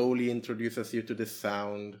slowly introduces you to the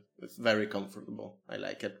sound. It's very comfortable. I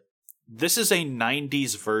like it. This is a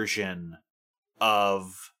 90s version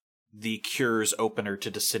of The Cure's opener to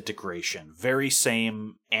Disintegration. Very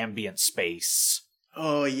same ambient space.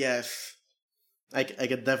 Oh, yes. I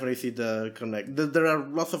can definitely see the connect. There are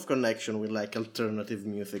lots of connection with like alternative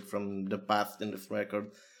music from the past in this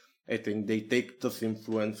record. I think they take those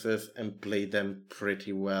influences and play them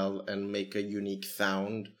pretty well and make a unique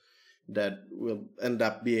sound that will end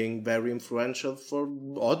up being very influential for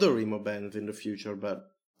other emo bands in the future. But,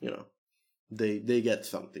 you know, they get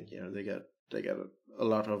something here. They get a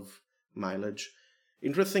lot of mileage.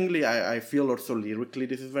 Interestingly, I feel also lyrically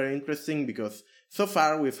this is very interesting because so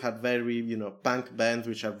far we've had very, punk bands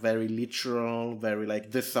which are very literal, very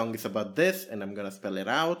like this song is about this and I'm gonna spell it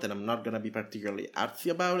out and I'm not gonna be particularly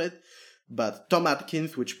artsy about it. But Tom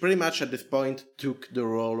Atkins, which pretty much at this point took the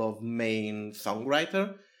role of main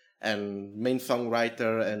songwriter and main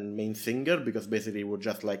singer, because basically he would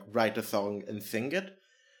just like write a song and sing it.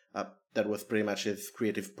 That was pretty much his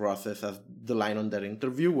creative process, as the line on that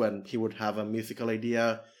interview. When he would have a musical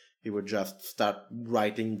idea, he would just start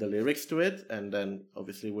writing the lyrics to it, and then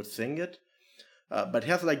obviously would sing it. But he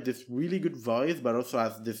has like this really good voice, but also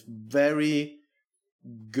has this very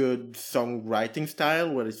good songwriting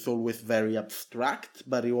style where it's always very abstract,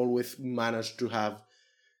 but he always managed to have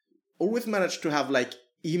like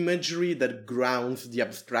imagery that grounds the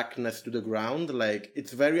abstractness to the ground. Like,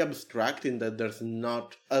 it's very abstract in that there's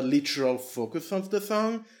not a literal focus on the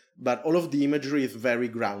song, but all of the imagery is very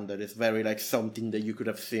grounded. It's very like something that you could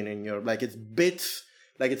have seen in your, like, it's bits,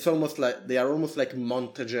 like it's almost like, they are almost like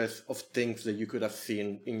montages of things that you could have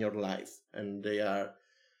seen in your life, and they are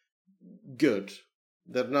good.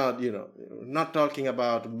 They're not, not talking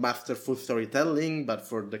about masterful storytelling, but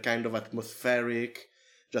for the kind of atmospheric,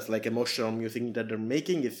 just like emotional music that they're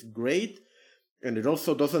making is great. And it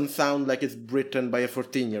also doesn't sound like it's written by a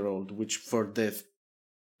 14-year-old, which for this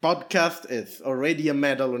podcast is already a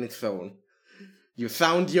medal on its own. You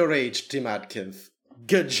sound your age, Tim Atkins.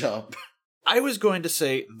 Good job. I was going to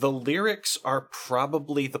say the lyrics are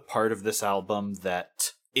probably the part of this album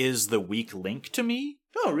that is the weak link to me.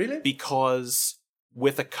 Oh, really? Because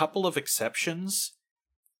with a couple of exceptions,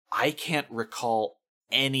 I can't recall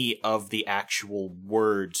any of the actual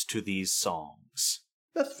words to these songs.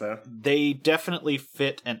 That's fair. They definitely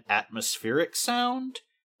fit an atmospheric sound,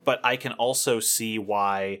 but I can also see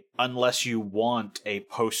why, unless you want a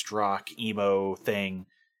post-rock emo thing,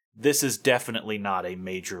 this is definitely not a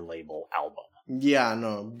major label album. Yeah,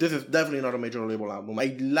 no, this is definitely not a major label album.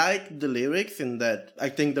 I like the lyrics in that I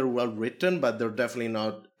think they're well written, but they're definitely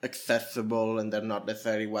not accessible and they're not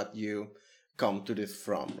necessarily what you come to this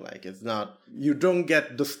from. Like, it's not, you don't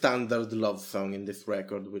get the standard love song in this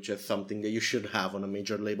record, which is something that you should have on a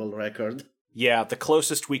major label record. Yeah, the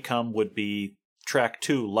closest we come would be track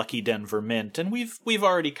 2, Lucky Denver Mint, and we've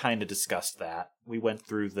already kind of discussed that. We went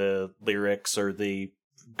through the lyrics or the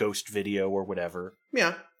ghost video or whatever.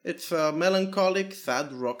 Yeah, it's a melancholic,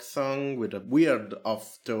 sad rock song with a weird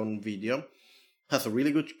off-tone video. Has a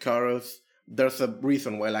really good chorus. There's a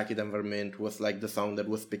reason why Lucky Denver Mint was like the song that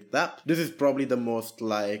was picked up. This is probably the most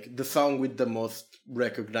like, the song with the most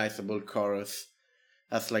recognizable chorus.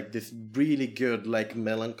 Has like this really good like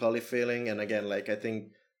melancholy feeling, and again, like I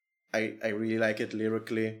think I really like it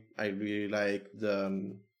lyrically. I really like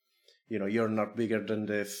the, you're not bigger than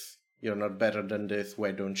this, you're not better than this,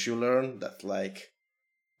 why don't you learn? That's like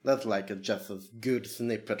just a good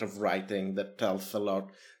snippet of writing that tells a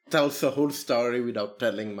lot, tells a whole story without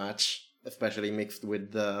telling much, especially mixed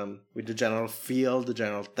with the general feel, the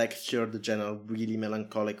general texture, the general really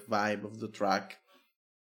melancholic vibe of the track.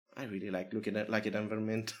 I really like looking at Lucky Denver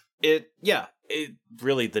Mint. It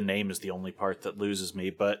really, the name is the only part that loses me,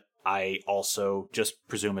 but I also just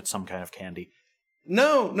presume it's some kind of candy.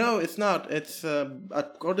 No, it's not. It's,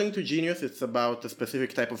 according to Genius, it's about a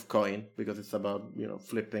specific type of coin, because it's about,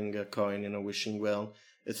 flipping a coin in a wishing well.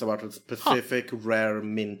 It's about a specific rare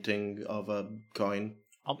minting of a coin.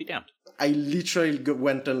 I'll be damned. I literally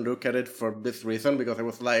went and looked at it for this reason, because I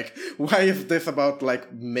was like, why is this about,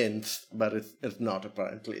 like, mints? But it's not,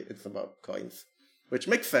 apparently. It's about coins. Which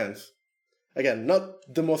makes sense. Again,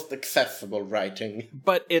 not the most accessible writing.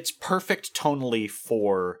 But it's perfect tonally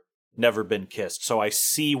for Never Been Kissed, so I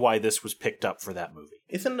see why this was picked up for that movie.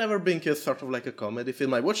 Isn't Never Been Kissed sort of like a comedy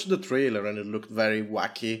film? I watched the trailer and it looked very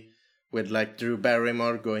wacky, with like Drew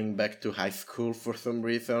Barrymore going back to high school for some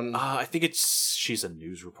reason. I think she's a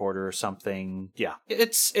news reporter or something. Yeah,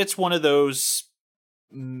 it's one of those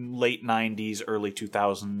late 90s, early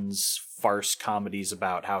 2000s farce comedies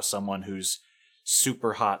about how someone who's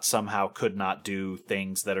super hot somehow could not do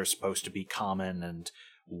things that are supposed to be common, and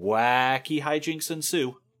wacky hijinks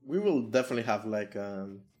ensue. We will definitely have like a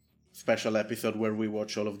special episode where we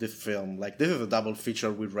watch all of this film. Like, this is a double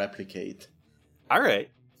feature with Replicate. All right.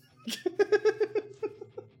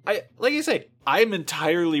 Like I say, I'm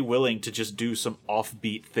entirely willing to just do some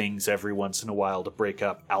offbeat things every once in a while to break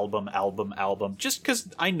up album, just because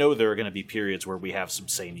I know there are going to be periods where we have some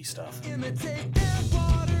samey stuff. Imitate and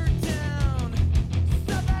water down.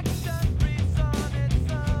 Selection breathes on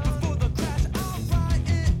its own. Before the crash, I'll write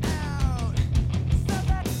it out.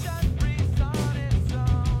 Selection breathes on its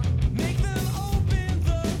own. Make them open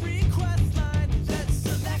the request line. Let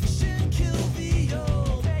selection kill the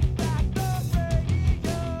old. Take back the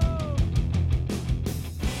radio.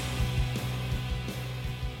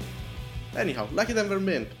 Anyhow, Lucky Denver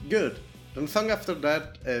Mint, good. The song after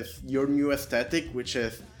that is Your New Aesthetic, which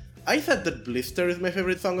is... I said that Blister is my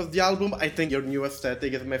favorite song of the album. I think Your New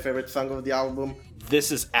Aesthetic is my favorite song of the album.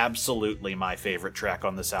 This is absolutely my favorite track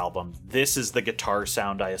on this album. This is the guitar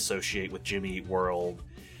sound I associate with Jimmy Eat World.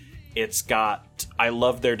 It's got... I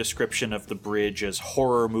love their description of the bridge as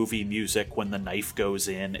horror movie music when the knife goes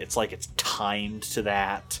in. It's like it's timed to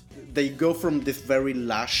that. They go from this very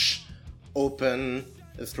lush, open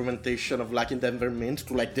instrumentation of Lucky Denver Mint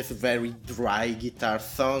to like this very dry guitar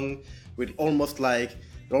song with almost like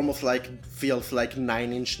feels like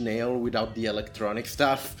Nine Inch Nail without the electronic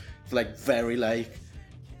stuff. It's like very like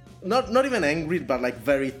not even angry, but like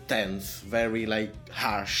very tense, very like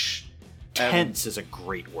harsh. Tense is a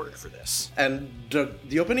great word for this. And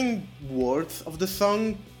the opening words of the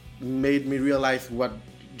song made me realize what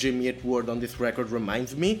Jimmy Eat World on this record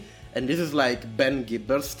reminds me. And this is like Ben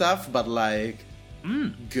Gibbard stuff, but like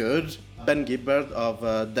good. Ben Gibbard of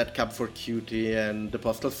Dead Cab for Cutie and The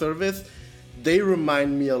Postal Service. They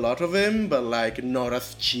remind me a lot of him, but like not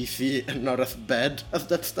as cheesy and not as bad as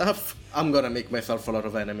that stuff. I'm gonna make myself a lot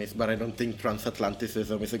of enemies, but I don't think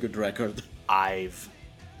Transatlanticism is a good record. I've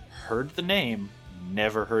heard the name,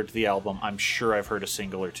 never heard the album. I'm sure I've heard a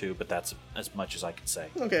single or two, but that's as much as I can say.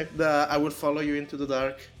 Okay, I Will Follow You Into the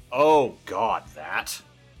Dark. Oh god, that.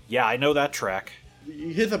 Yeah, I know that track.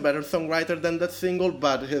 He's a better songwriter than that single,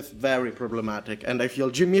 but he's very problematic. And I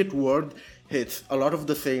feel Jimmy Eat World hits a lot of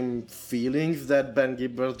the same feelings that Ben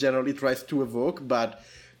Gibbard generally tries to evoke, but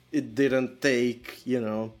it didn't take,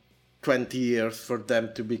 20 years for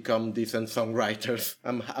them to become decent songwriters.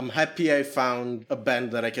 I'm happy I found a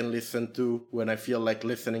band that I can listen to when I feel like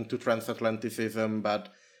listening to Transatlanticism, but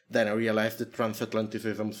then I realized that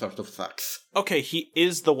Transatlanticism sort of sucks. Okay, he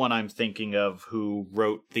is the one I'm thinking of who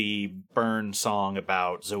wrote the Burn song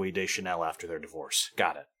about Zooey Deschanel after their divorce.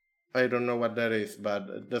 Got it. I don't know what that is, but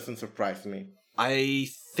it doesn't surprise me. I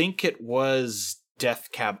think it was Death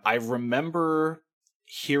Cab. I remember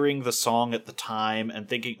hearing the song at the time and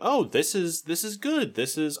thinking, "Oh, this is good.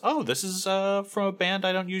 This is from a band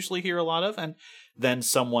I don't usually hear a lot of." And then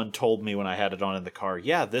someone told me when I had it on in the car,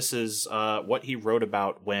 "Yeah, this is what he wrote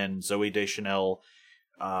about when Zooey Deschanel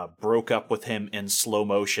broke up with him in slow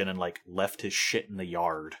motion and like left his shit in the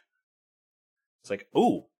yard." It's like,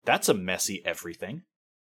 "Ooh, that's a messy everything."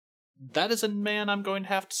 That is a man I'm going to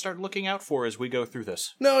have to start looking out for as we go through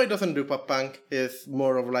this. No, it doesn't do pop punk. It's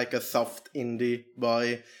more of like a soft indie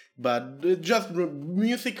boy. But just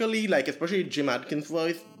musically, like especially Jim Adkins'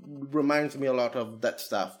 voice, reminds me a lot of that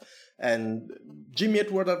stuff. And Jimmy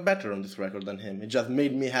Edward are better on this record than him. It just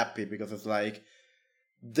made me happy because it's like,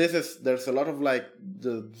 there's a lot of like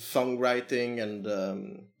the songwriting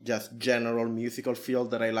and just general musical feel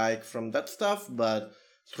that I like from that stuff, but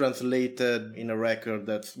translated in a record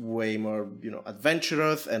that's way more,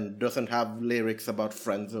 adventurous and doesn't have lyrics about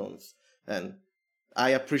friend zones. And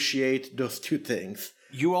I appreciate those two things.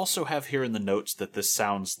 You also have here in the notes that this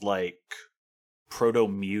sounds like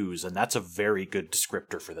Proto-Muse, and that's a very good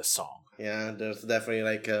descriptor for this song. Yeah, there's definitely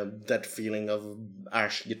like that feeling of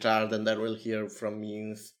ash guitar that we'll hear from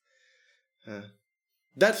Muse.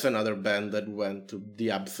 That's another band that went to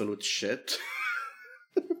the absolute shit.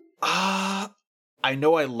 I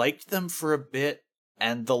know I liked them for a bit,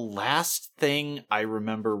 and the last thing I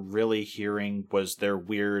remember really hearing was their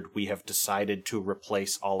weird "we have decided to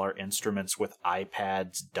replace all our instruments with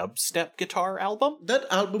iPads" dubstep guitar album. That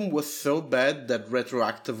album was so bad that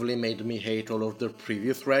retroactively made me hate all of their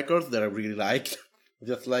previous records that I really liked.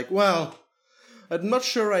 Just like, well, I'm not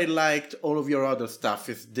sure I liked all of your other stuff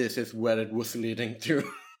if this is where it was leading to.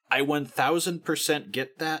 I 1000%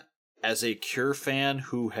 get that. As a Cure fan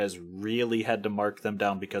who has really had to mark them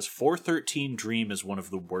down, because 413 Dream is one of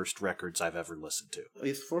the worst records I've ever listened to.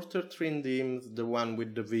 Is 413 Dream the one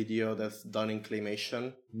with the video that's done in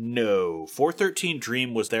claymation? No. 413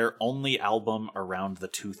 Dream was their only album around the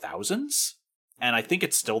 2000s, and I think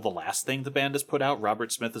it's still the last thing the band has put out.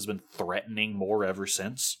 Robert Smith has been threatening more ever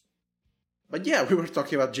since. But yeah, we were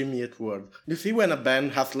talking about Jimmy Eat World. You see when a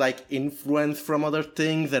band has like influence from other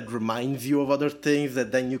things that reminds you of other things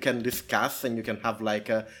that then you can discuss and you can have like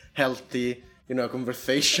a healthy,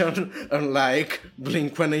 conversation, unlike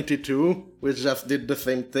Blink-182, which just did the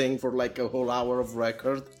same thing for like a whole hour of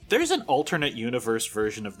record. There's an alternate universe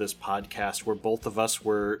version of this podcast where both of us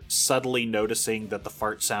were subtly noticing that the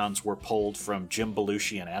fart sounds were pulled from Jim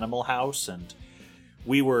Belushi and Animal House, and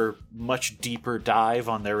we were much deeper dive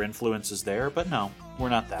on their influences there, but no, we're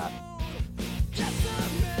not that.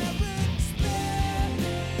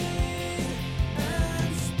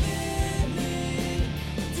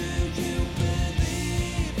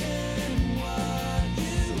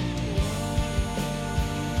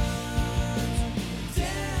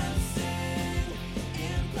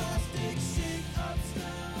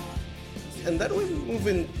 And then we move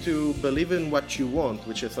into Believe in What You Want,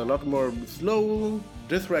 which is a lot more slow.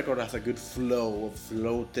 This record has a good flow of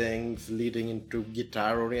slow things leading into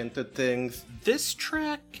guitar-oriented things. This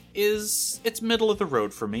track it's middle of the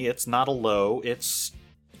road for me. It's not a low. It's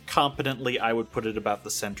competently, I would put it about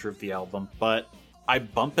the center of the album, but I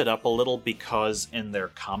bump it up a little because in their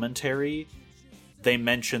commentary, they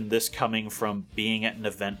mention this coming from being at an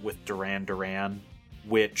event with Duran Duran,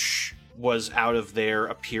 which was out of their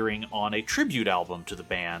appearing on a tribute album to the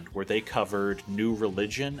band where they covered New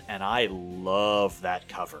Religion, and I love that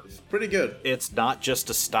cover. It's pretty good. It's not just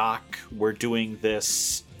a stock, we're doing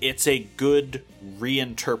this. It's a good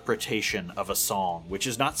reinterpretation of a song, which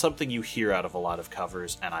is not something you hear out of a lot of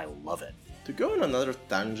covers, and I love it. To go on another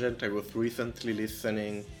tangent, I was recently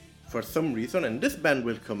listening, for some reason, and this band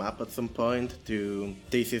will come up at some point, to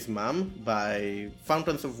Daisy's Mom by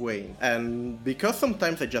Fountains of Wayne. And because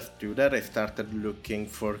sometimes I just do that, I started looking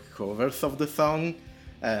for covers of the song,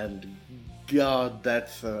 and God,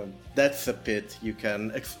 that's a pit you can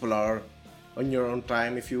explore on your own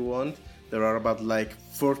time if you want. There are about like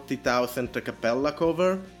 40,000 a cappella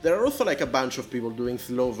cover. There are also like a bunch of people doing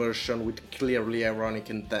slow version with clearly ironic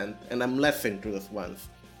intent, and I'm less into those ones.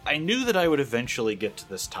 I knew that I would eventually get to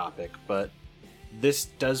this topic, but this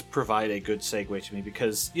does provide a good segue to me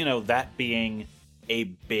because, that being a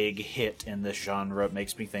big hit in this genre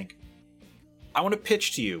makes me think, I want to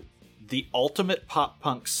pitch to you, the ultimate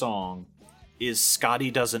pop-punk song is Scotty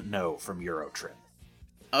Doesn't Know from Eurotrip.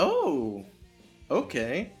 Oh,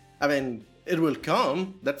 okay. I mean, it will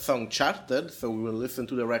come. That song charted, so we will listen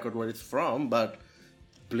to the record where it's from, but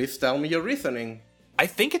please tell me your reasoning. I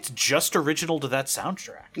think it's just original to that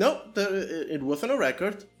soundtrack. No, it wasn't a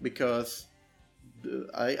record, because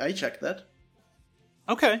I checked that.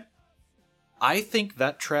 Okay. I think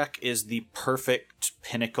that track is the perfect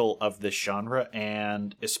pinnacle of this genre,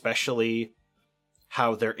 and especially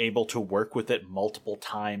how they're able to work with it multiple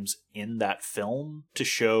times in that film to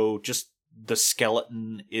show just the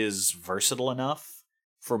skeleton is versatile enough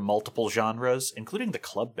for multiple genres, including the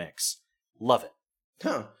club mix. Love it.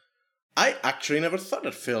 Huh. I actually never saw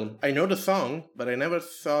that film. I know the song, but I never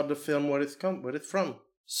saw the film where it's from.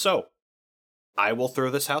 So, I will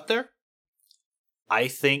throw this out there. I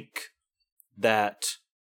think that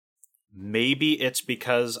maybe it's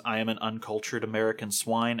because I am an uncultured American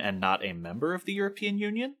swine and not a member of the European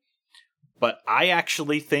Union, but I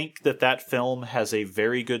actually think that that film has a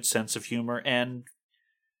very good sense of humor and,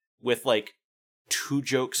 with like 2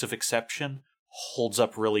 jokes of exception, holds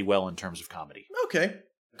up really well in terms of comedy. Okay.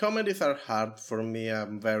 Comedies are hard for me.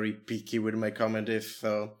 I'm very picky with my comedies,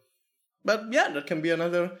 so... But yeah, that can be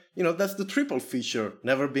another... that's the triple feature.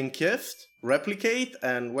 Never Been Kissed, Replicate,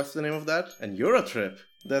 and what's the name of that? And Eurotrip.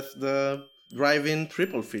 That's the drive-in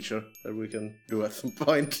triple feature that we can do at some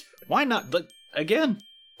point. Why not? But again,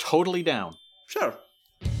 totally down. Sure.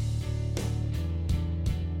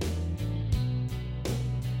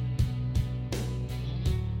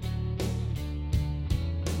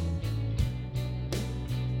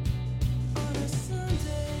 On a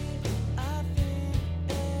Sunday, I think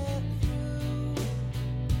it through.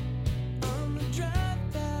 On the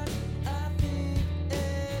drive back, I think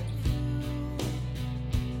it through.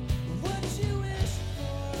 What you wish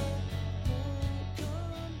for won't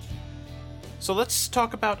come true. So let's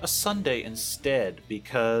talk about a Sunday instead,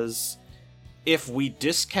 because if we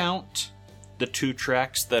discount the 2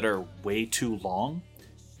 tracks that are way too long,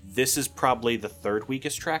 this is probably the 3rd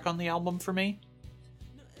weakest track on the album for me.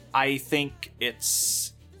 I think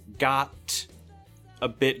it's got a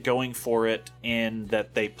bit going for it in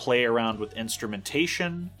that they play around with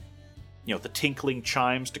instrumentation. The tinkling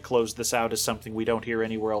chimes to close this out is something we don't hear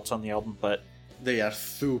anywhere else on the album, but They are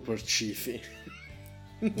super cheesy.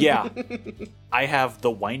 yeah. I have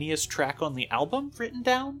the whiniest track on the album written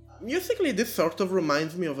down. Musically, this sort of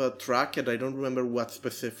reminds me of a track, and I don't remember what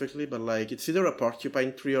specifically, but it's either a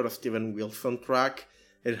Porcupine Tree or a Steven Wilson track.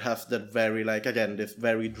 It has that very, this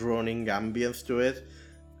very droning ambience to it.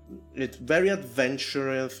 It's very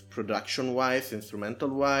adventurous, production-wise,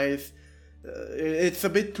 instrumental-wise. It's a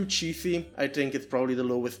bit too cheesy. I think it's probably the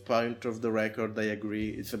lowest point of the record, I agree.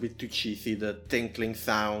 It's a bit too cheesy. The tinkling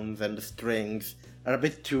sounds and the strings are a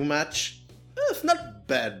bit too much. It's not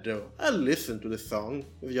bad, though. I'll listen to the song.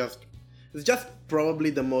 It's just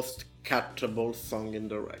probably the most cuttable song in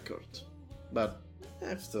the record. But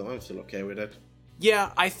I'm still okay with it.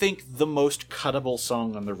 Yeah, I think the most cuttable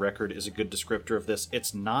song on the record is a good descriptor of this.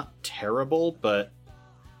 It's not terrible, but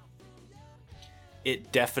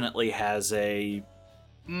it definitely has a...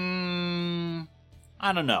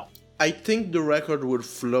 I don't know. I think the record would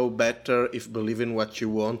flow better if Believe in What You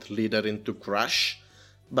Want led into Crush.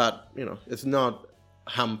 But, it's not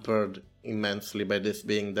hampered immensely by this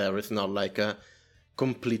being there. It's not like a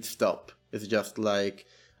complete stop. It's just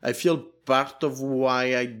I feel part of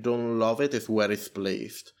why I don't love it is where it's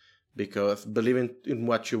placed. Because Believe in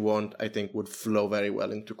What You Want, I think, would flow very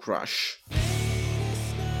well into Crush.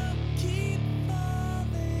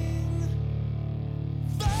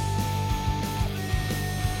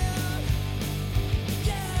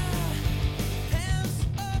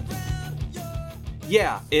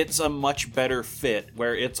 Yeah, it's a much better fit,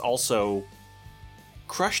 where it's also...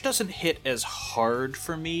 Crush doesn't hit as hard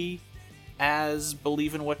for me as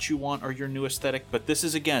Believe in What You Want or Your New Aesthetic, but this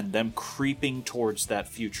is, again, them creeping towards that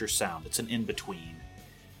future sound. It's an in-between.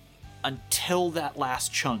 Until that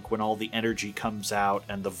last chunk, when all the energy comes out,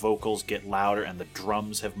 and the vocals get louder, and the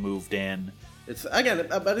drums have moved in.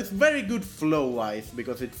 But it's very good flow-wise,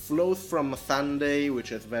 because it flows from a Sunday,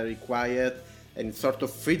 which is very quiet, and it sort of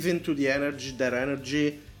feeds into that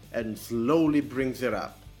energy, and slowly brings it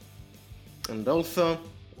up. And also,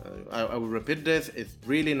 I will repeat this, it's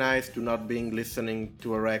really nice to not being listening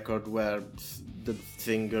to a record where the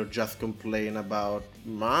singer just complain about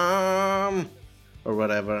mom, or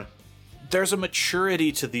whatever. There's a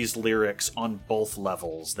maturity to these lyrics on both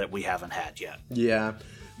levels that we haven't had yet. Yeah,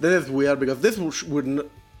 this is weird, because this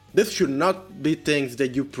should not be things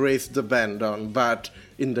that you praise the band on, but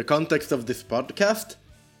in the context of this podcast,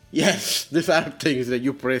 yes, these are things that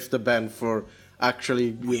you praise the band for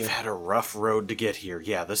actually... We've had a rough road to get here.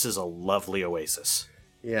 Yeah, this is a lovely oasis.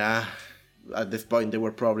 Yeah, at this point they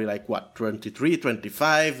were probably 23,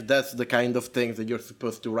 25, that's the kind of things that you're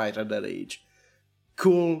supposed to write at that age.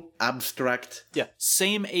 Cool, abstract. Yeah,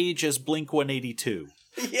 same age as Blink-182.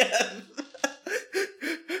 Yes!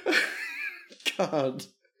 God.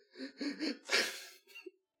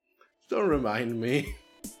 Don't remind me.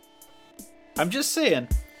 I'm just saying,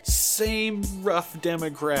 same rough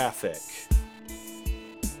demographic.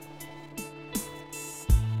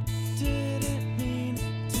 Didn't mean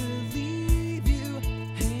to leave you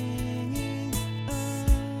hanging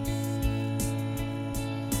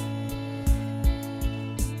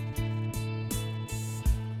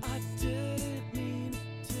I didn't mean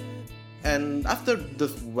to. And after the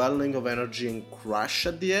swelling of energy and crash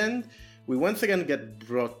at the end, we once again get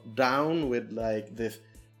brought down with like this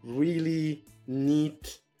really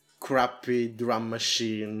neat, crappy drum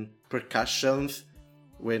machine percussions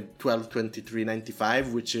with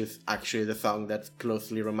 12-23-95, which is actually the song that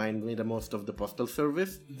closely reminds me the most of the Postal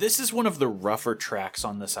Service. This is one of the rougher tracks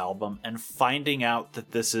on this album, and finding out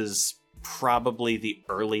that this is probably the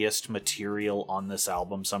earliest material on this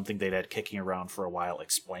album, something they'd had kicking around for a while,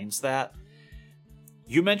 explains that.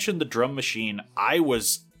 You mentioned the drum machine. I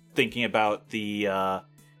was thinking about the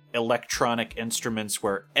electronic instruments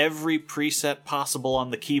where every preset possible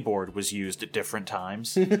on the keyboard was used at different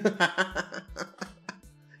times.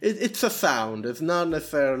 It's a sound. It's not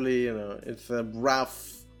necessarily, it's a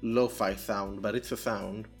rough lo-fi sound, but it's a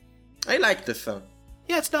sound. I like this sound.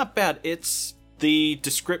 Yeah, it's not bad. It's the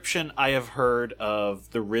description I have heard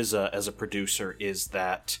of the RZA as a producer is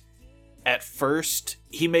that at first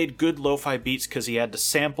he made good lo-fi beats because he had to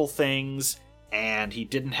sample things and he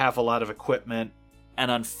didn't have a lot of equipment. And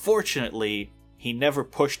unfortunately, he never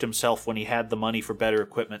pushed himself when he had the money for better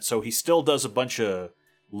equipment, so he still does a bunch of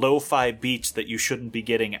lo-fi beats that you shouldn't be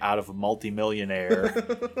getting out of a multimillionaire.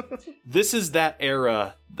 This is that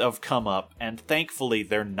era of come up, and thankfully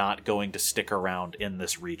they're not going to stick around in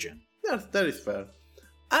this region. Yes, that is fair.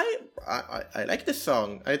 I like this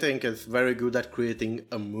song. I think it's very good at creating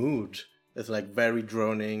a mood. It's like very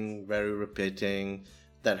droning, very repeating,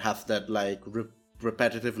 that has that like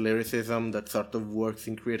repetitive lyricism that sort of works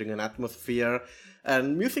in creating an atmosphere.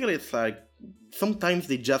 And musically, it's like sometimes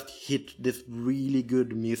they just hit this really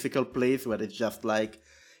good musical place where it's just like,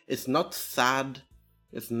 it's not sad,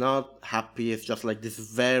 it's not happy, it's just like this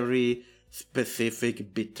very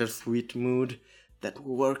specific bittersweet mood that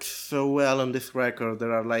works so well on this record.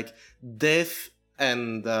 There are like this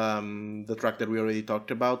and the track that we already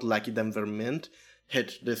talked about, Lucky Denver Mint,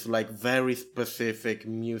 hit this like very specific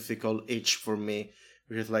musical itch for me,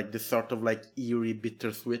 which is like this sort of like eerie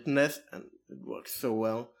bittersweetness, and it works so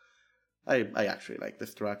well. I actually like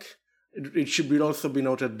this track. It should also be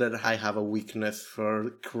noted that I have a weakness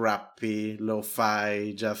for crappy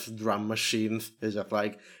lo-fi just drum machines. It's just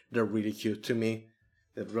like, they're really cute to me.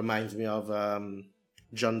 It reminds me of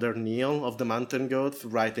John Darnielle of the Mountain Goats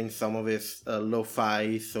writing some of his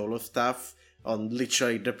lo-fi solo stuff on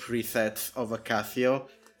literally the presets of a Casio.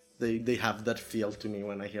 They have that feel to me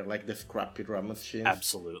when I hear like this crappy drum machine.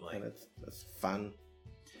 Absolutely. And it's fun.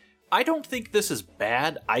 I don't think this is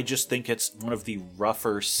bad, I just think it's one of the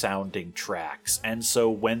rougher sounding tracks. And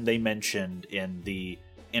so when they mentioned in the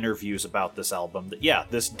interviews about this album that, yeah,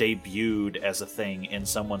 this debuted as a thing in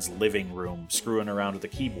someone's living room, screwing around with a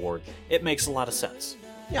keyboard, it makes a lot of sense.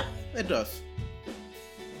 Yeah, it does.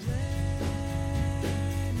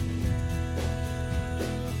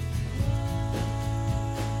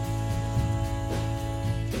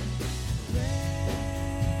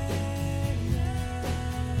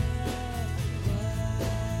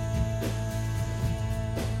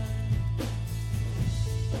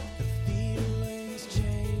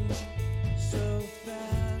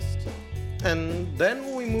 And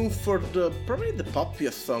then we move for probably the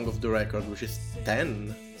poppiest song of the record, which is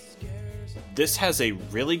 10. This has a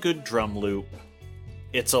really good drum loop.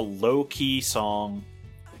 It's a low-key song.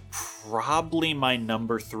 Probably my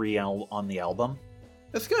number 3 on the album.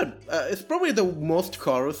 It's good. It's probably the most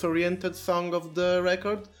chorus-oriented song of the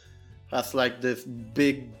record. Has like this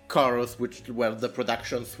big chorus where the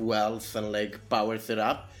production swells and like powers it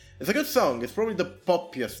up. It's a good song. It's probably the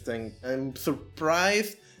poppiest thing. I'm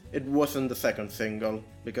surprised it wasn't the second single,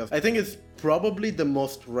 because I think it's probably the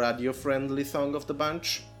most radio-friendly song of the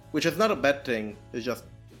bunch, which is not a bad thing, it's just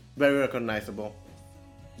very recognizable.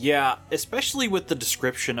 Yeah, especially with the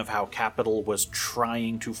description of how Capitol was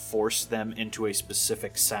trying to force them into a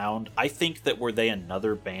specific sound. I think that were they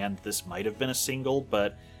another band, this might have been a single,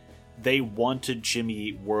 but they wanted Jimmy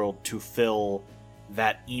Eat World to fill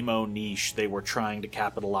that emo niche they were trying to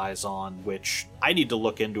capitalize on, which I need to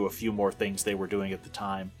look into a few more things they were doing at the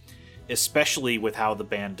time, especially with how the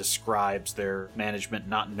band describes their management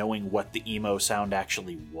not knowing what the emo sound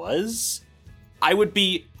actually was. I would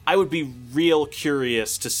be I would be real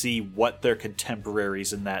curious to see what their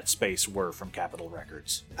contemporaries in that space were from Capitol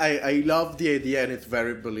Records. I love the idea, and it's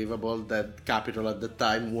very believable that Capitol at the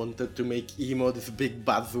time wanted to make emo this big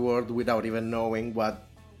buzzword without even knowing what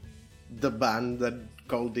the band that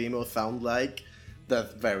called emo sound like.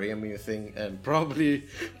 That's very amusing, and probably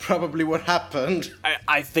what happened.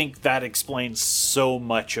 I think that explains so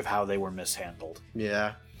much of how they were mishandled.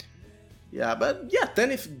 Yeah, but yeah,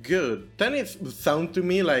 10 is good. 10 is sound to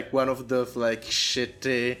me like one of those like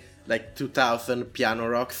shitty like 2000 piano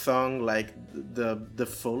rock song, like the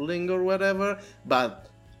Falling or whatever, but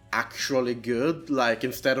actually good. Like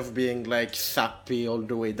instead of being like sappy all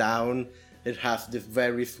the way down, it has this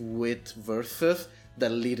very sweet verses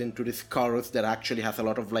that lead into this chorus that actually has a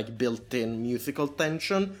lot of like built-in musical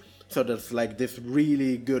tension. So there's like this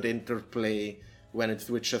really good interplay when it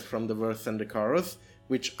switches from the verse and the chorus,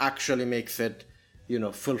 which actually makes it, you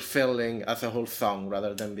know, fulfilling as a whole song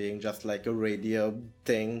rather than being just like a radio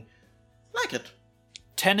thing. Like it.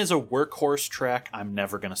 10 is a workhorse track I'm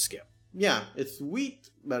never gonna skip. Yeah, it's sweet,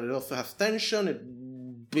 but it also has tension,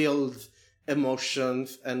 it builds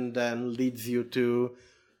emotions, and then leads you to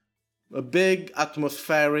a big,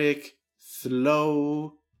 atmospheric,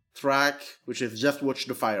 slow track, which is Just Watch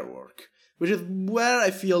the Firework. Which is where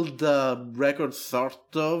I feel the record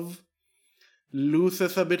sort of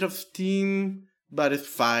loses a bit of steam, but it's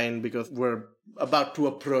fine because we're about to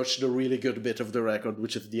approach the really good bit of the record,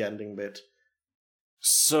 which is the ending bit.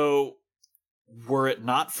 So, were it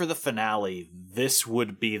not for the finale, this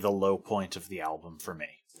would be the low point of the album for me.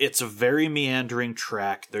 It's a very meandering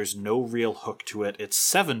track, there's no real hook to it, it's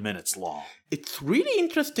 7 minutes long. It's really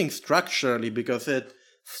interesting structurally because it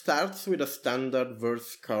starts with a standard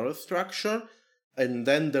verse-chorus structure, and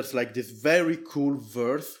then there's like this very cool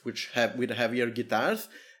verse with heavier guitars,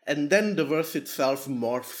 and then the verse itself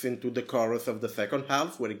morphs into the chorus of the second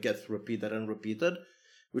half, where it gets repeated and repeated,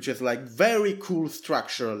 which is like very cool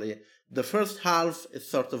structurally. The first half is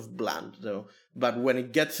sort of bland though, but when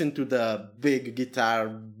it gets into the big guitar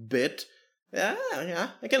bit, yeah,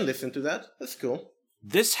 I can listen to that. That's cool.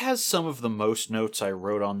 This has some of the most notes I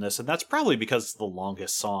wrote on this, and that's probably because it's the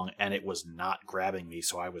longest song and it was not grabbing me,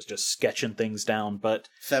 so I was just sketching things down, but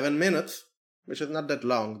 7 minutes, which is not that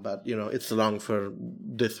long, but you know, it's long for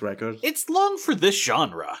this record. it's long for this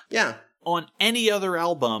genre. Yeah. On any other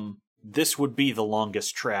album, this would be the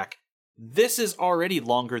longest track. This is already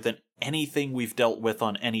longer than anything we've dealt with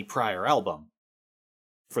on any prior album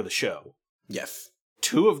for the show. Yes.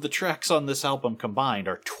 2 of the tracks on this album combined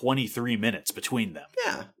are 23 minutes between them.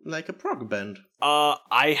 Yeah, like a prog band.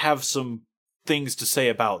 I have some things to say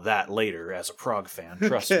about that later as a prog fan,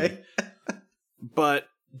 trust me. But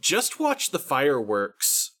Just Watch the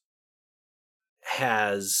Fireworks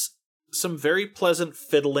has some very pleasant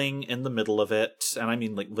fiddling in the middle of it, and I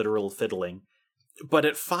mean like literal fiddling. But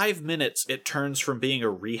at 5 minutes, it turns from being a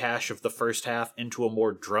rehash of the first half into a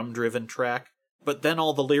more drum-driven track, but then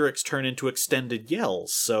all the lyrics turn into extended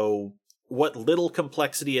yells, so what little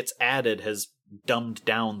complexity it's added has dumbed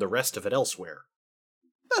down the rest of it elsewhere.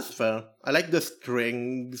 That's fair. I like the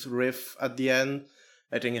strings riff at the end.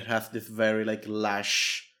 I think it has this very like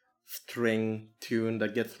lush string tune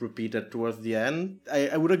that gets repeated towards the end.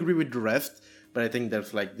 I would agree with the rest, but I think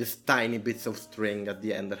there's like this tiny bits of string at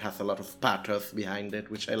the end that has a lot of pathos behind it,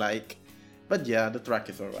 which I like. But yeah, the track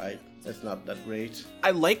is alright. It's not that great.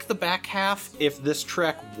 I like the back half. If this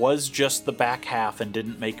track was just the back half and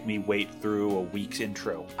didn't make me wait through a week's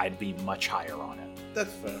intro, I'd be much higher on it.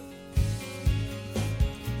 That's fair.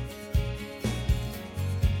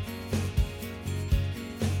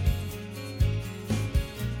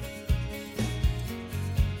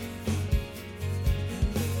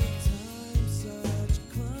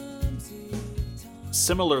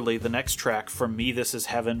 Similarly, the next track, From Me This Is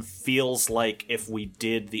Heaven, feels like if we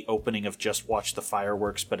did the opening of Just Watch the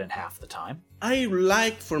Fireworks, but in half the time. I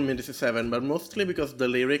like For Me This Is Heaven, but mostly because the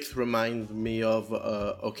lyrics remind me of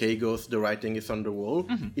OK Goes, The Writing Is on the Wall.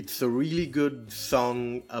 Mm-hmm. It's a really good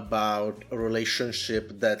song about a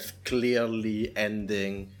relationship that's clearly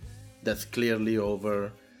ending, that's clearly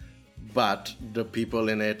over, but the people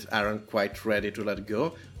in it aren't quite ready to let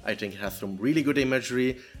go. I think it has some really good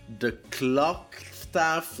imagery. The clock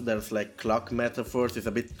stuff, there's like clock metaphors, is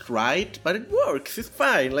a bit trite, but it works, it's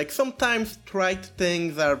fine. Like sometimes trite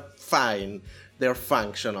things are fine, they're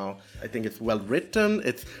functional. I think it's well written,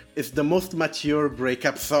 it's the most mature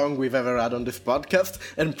breakup song we've ever had on this podcast,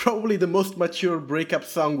 and probably the most mature breakup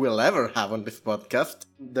song we'll ever have on this podcast.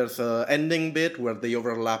 There's an ending bit where they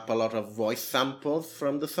overlap a lot of voice samples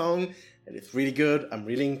from the song, and it's really good. I'm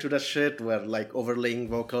really into that shit, where like overlaying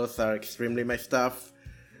vocals are extremely my stuff.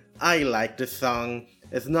 I like this song.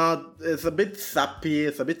 It's a bit sappy,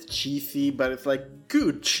 it's a bit cheesy, but it's like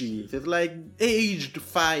good cheese. It's like aged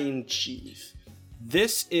fine cheese.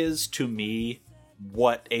 This is, to me,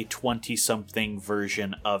 what a 20-something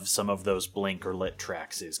version of some of those Blink or Lit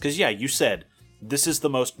tracks is. Because, yeah, you said, this is the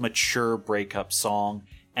most mature breakup song,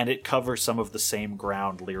 and it covers some of the same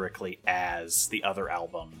ground lyrically as the other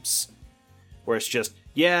albums. Where it's just,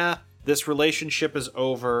 yeah, this relationship is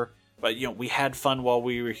over, but, we had fun while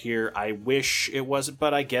we were here. I wish it wasn't,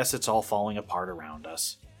 but I guess it's all falling apart around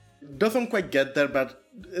us. Doesn't quite get there, but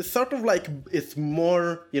it's sort of like it's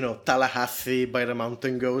more, Tallahassee by the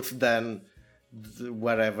Mountain Goats than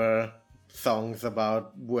whatever songs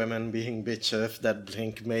about women being bitches that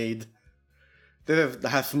Blink made. This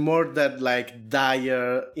has more that like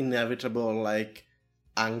dire, inevitable, like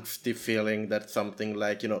angsty feeling that something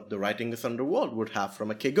like, The Writing is on the Wall would have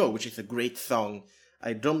from OK Go, which is a great song.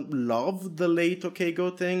 I don't love the late OK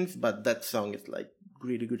Go things, but that song is like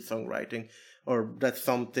really good songwriting. Or that's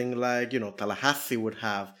something like, Tallahassee would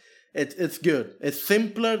have. It's good. It's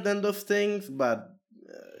simpler than those things, but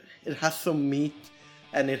it has some meat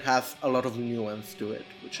and it has a lot of nuance to it,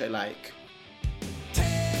 which I like.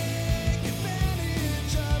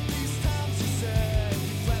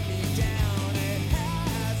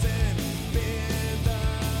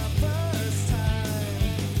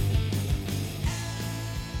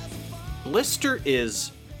 Blister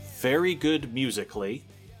is very good musically.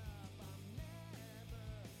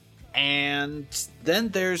 And then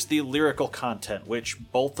there's the lyrical content, which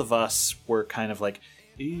both of us were kind of like,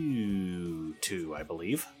 ooh, to, I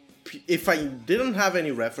believe. If I didn't have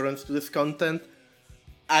any reference to this content,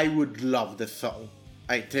 I would love this song.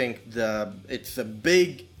 I think it's a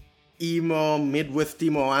big emo, Midwest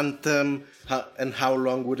emo anthem, and How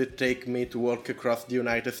Long Would It Take Me to Walk Across the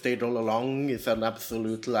United States All Along is an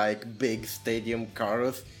absolute, like, big stadium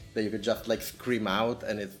chorus that you could just, like, scream out,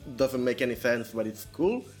 and it doesn't make any sense, but it's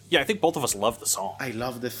cool. Yeah, I think both of us love the song. I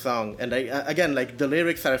love this song, and again, like, the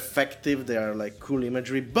lyrics are effective, they are, like, cool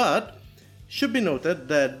imagery, but should be noted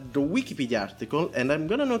that the Wikipedia article, and I'm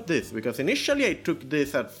gonna note this, because initially I took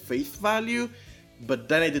this at face value, but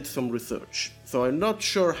then I did some research, so I'm not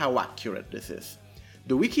sure how accurate this is.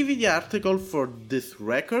 The Wikipedia article for this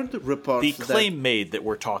record reports the claim made that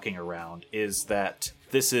we're talking around is that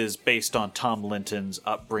this is based on Tom Linton's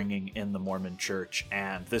upbringing in the Mormon Church,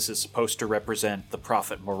 and this is supposed to represent the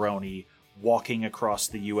Prophet Moroni walking across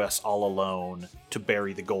the U.S. all alone to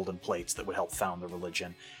bury the golden plates that would help found the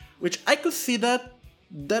religion. Which I could see that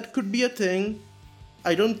could be a thing.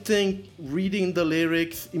 I don't think reading the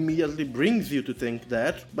lyrics immediately brings you to think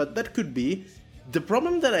that, but that could be. The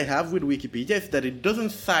problem that I have with Wikipedia is that it doesn't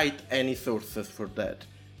cite any sources for that.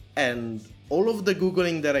 And all of the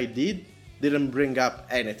Googling that I did didn't bring up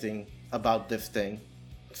anything about this thing.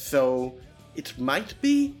 So it might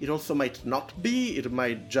be, it also might not be, it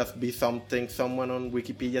might just be something someone on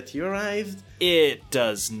Wikipedia theorized. It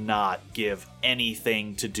does not give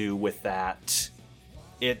anything to do with that.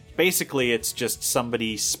 It's just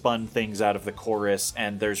somebody spun things out of the chorus,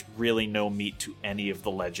 and there's really no meat to any of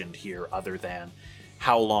the legend here other than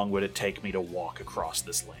how long would it take me to walk across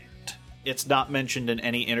this land. It's not mentioned in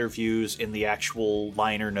any interviews in the actual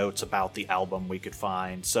liner notes about the album we could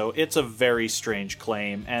find, so it's a very strange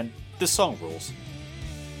claim, and this song rules.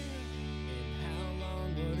 How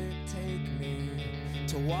long would it take me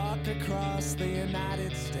to walk across the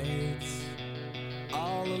United States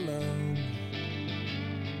all alone?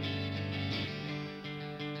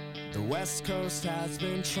 The West Coast has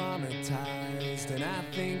been traumatized, and I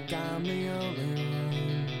think I'm the only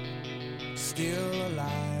one still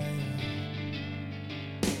alive.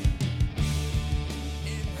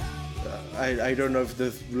 I don't know if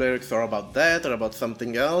the lyrics are about that or about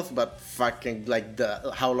something else, but fucking like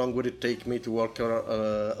how long would it take me to walk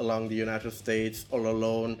along the United States all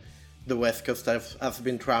alone? The West Coast has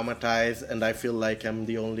been traumatized, and I feel like I'm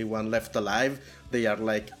the only one left alive. They are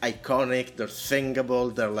like iconic, they're singable,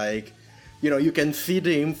 they're like, you can see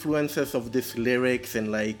the influences of these lyrics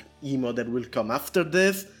and like emo that will come after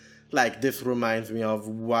this. Like, this reminds me of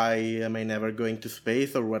Why Am I Never Going to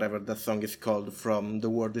Space, or whatever that song is called from The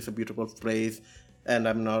World is a Beautiful Place, and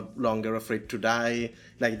I'm Not Longer Afraid to Die.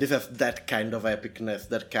 Like, this has that kind of epicness,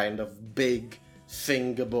 that kind of big,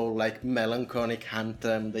 singable, like, melancholic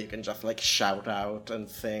anthem that you can just, like, shout out and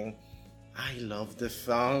sing. I love this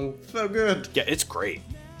song. So good. Yeah, it's great.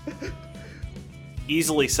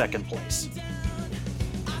 Easily second place.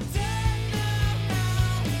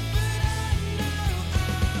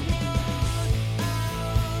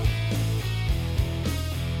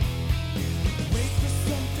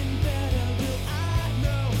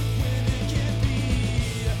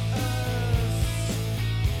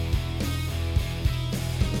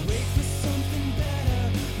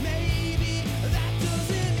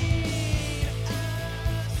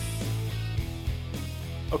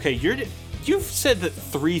 Okay, you've said that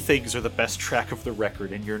 3 things are the best track of the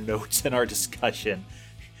record in your notes in our discussion.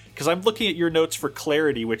 Because I'm looking at your notes for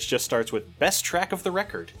Clarity, which just starts with best track of the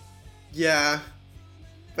record. Yeah.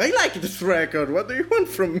 I like this record. What do you want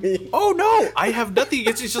from me? Oh no, I have nothing.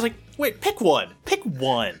 It's just like, wait, pick one. Pick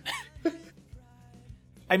one.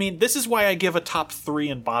 I mean, this is why I give a top 3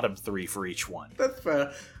 and bottom 3 for each one. That's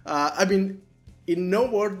fair. I mean, in no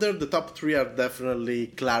order, the top 3 are definitely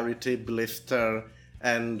Clarity, Blister,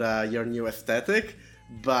 and Your New Aesthetic.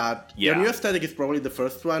 But Yeah. Your New Aesthetic is probably the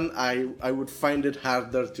first one. I would find it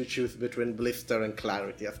harder to choose between Blister and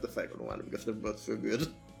Clarity as the second one, because they're both so good.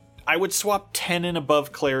 I would swap 10 and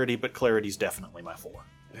above Clarity, but Clarity's definitely my 4.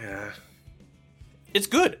 Yeah. It's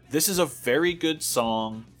good. This is a very good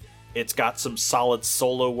song. It's got some solid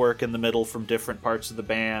solo work in the middle from different parts of the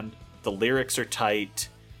band. The lyrics are tight.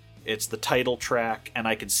 It's the title track, and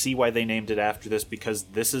I can see why they named it after this, because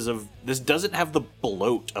this doesn't have the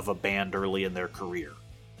bloat of a band early in their career.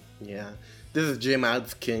 Yeah. This is Jim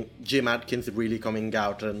Adkins really coming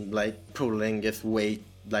out and like pulling his weight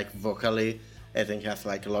like vocally. I think he has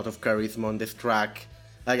like a lot of charisma on this track.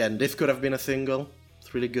 Again, this could have been a single.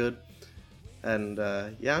 It's really good. And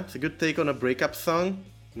yeah, it's a good take on a breakup song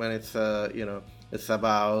when it's it's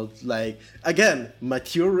about like, again,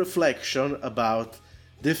 mature reflection about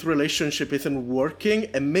this relationship isn't working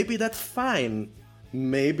and maybe that's fine.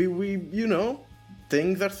 Maybe we,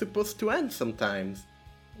 things are supposed to end sometimes.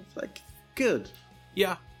 It's like, good.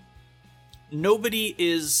 Yeah. Nobody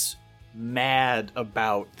is mad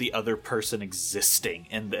about the other person existing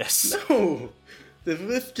in this. No, this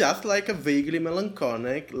is just like a vaguely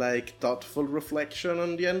melancholic, like thoughtful reflection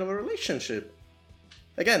on the end of a relationship.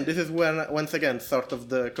 Again, this is when, once again, sort of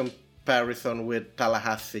the comparison with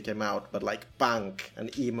Tallahassee came out, but like punk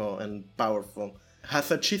and emo and powerful.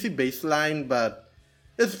 Has a cheesy bass line, but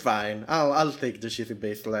it's fine. I'll take the cheesy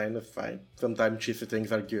bass line, it's fine. Sometimes cheesy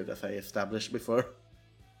things are good, as I established before.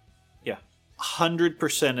 Yeah.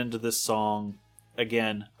 100% into this song.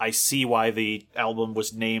 Again, I see why the album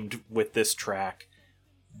was named with this track.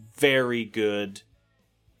 Very good.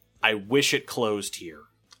 I wish it closed here.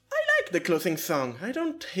 I like the closing song. I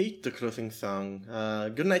don't hate the closing song.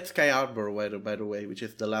 Goodnight Sky Harbor, by the way, which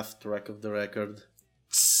is the last track of the record.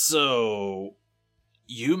 So,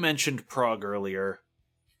 you mentioned prog earlier.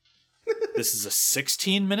 This is a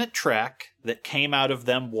 16-minute track that came out of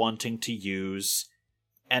them wanting to use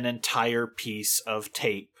an entire piece of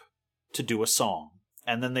tape to do a song.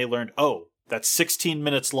 And then they learned, oh, that's 16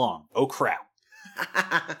 minutes long. Oh, crap.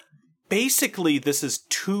 Basically, this is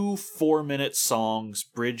 2 4-minute songs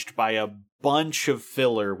bridged by a bunch of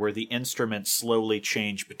filler where the instruments slowly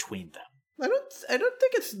change between them. I don't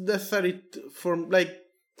think it's necessary for, like...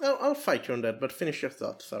 I'll fight you on that, but finish your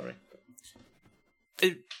thought, sorry.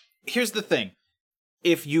 Here's the thing.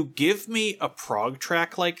 If you give me a prog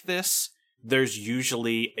track like this, there's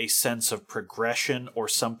usually a sense of progression or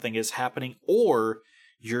something is happening, or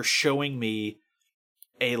you're showing me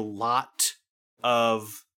a lot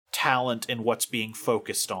of talent in what's being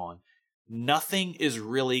focused on. Nothing is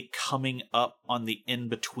really coming up on the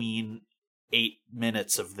in-between 8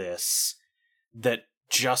 minutes of this that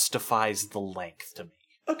justifies the length to me.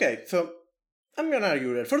 Okay, so I'm gonna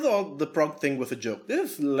argue that. First of all, the prog thing was a joke.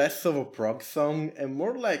 This is less of a prog song and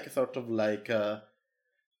more like sort of like a,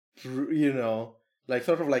 like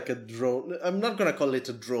sort of like a drone. I'm not gonna call it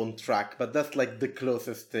a drone track, but that's like the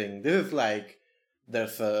closest thing. This is like,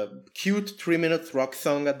 there's a cute 3-minute rock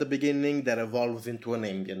song at the beginning that evolves into an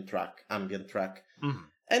ambient track. Mm-hmm.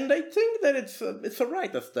 And I think that it's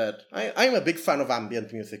alright as that. I'm a big fan of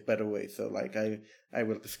ambient music, by the way, so like I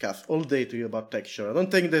will discuss all day to you about texture. I don't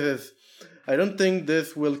think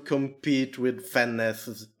this will compete with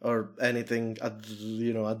Fennes or anything at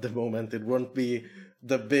the moment. It won't be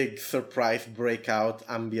the big surprise breakout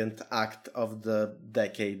ambient act of the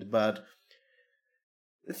decade, but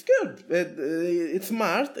it's good. It's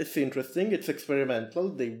smart, it's interesting, it's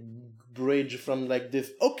experimental. They bridge from like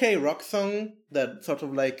this okay rock song that sort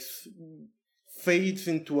of like fades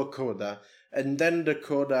into a coda, and then the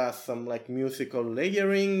coda has some like musical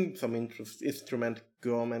layering, some instrument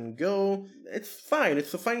come and go. It's fine.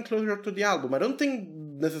 It's a fine closure to the album. I don't think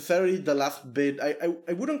necessarily the last bit.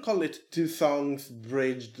 I wouldn't call it 2 songs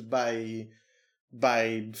bridged by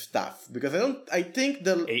stuff, because I think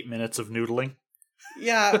the 8 minutes of noodling.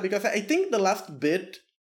 Yeah, because I think the last bit,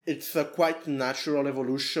 it's a quite natural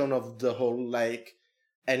evolution of the whole, like,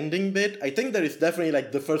 ending bit. I think there is definitely,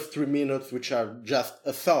 like, the first 3 minutes, which are just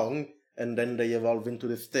a song, and then they evolve into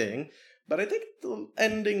this thing. But I think the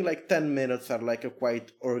ending, like, 10 minutes are, like, a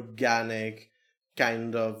quite organic,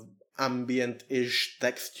 kind of ambient-ish,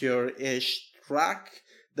 texture-ish track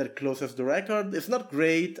that closes the record. It's not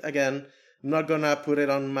great. Again, I'm not gonna put it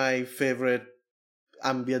on my favorite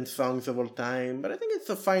ambient songs of all time, but I think it's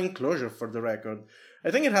a fine closure for the record. I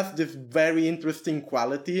think it has this very interesting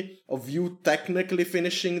quality of you technically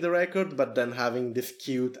finishing the record, but then having this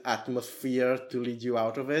cute atmosphere to lead you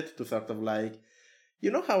out of it, to sort of like, you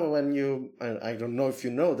know how when you, I don't know if you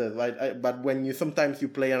know that, right? But when you sometimes you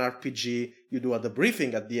play an RPG, you do a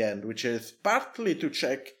debriefing at the end, which is partly to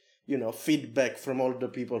check, feedback from all the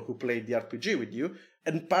people who played the RPG with you,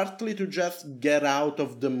 and partly to just get out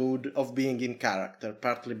of the mood of being in character,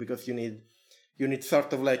 partly because you need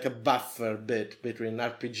sort of like a buffer bit between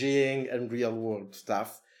RPGing and real world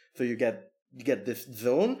stuff. So you get this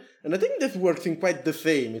zone, and I think this works in quite the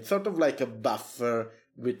same. It's sort of like a buffer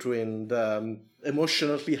between the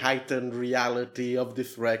emotionally heightened reality of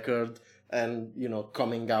this record and,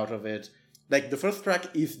 coming out of it. Like, the first track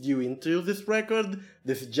eases you into this record,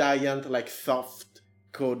 this giant, like, soft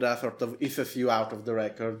coda sort of eases you out of the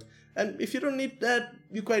record. And if you don't need that,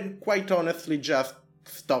 you quite honestly just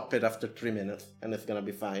stop it after 3 minutes, and it's gonna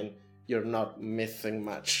be fine. You're not missing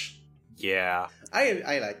much. Yeah.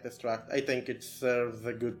 I like this track. I think it serves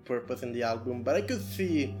a good purpose in the album, but I could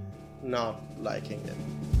see not liking it.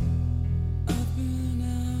 I've been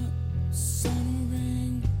out, sun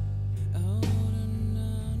ring, out and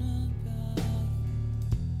about.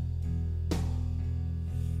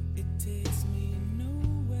 It takes me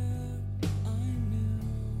nowhere I knew.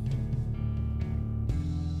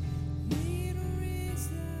 Need a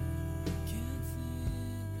reason, can't think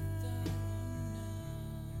without now.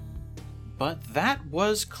 But that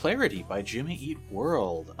was Clarity by Jimmy Eat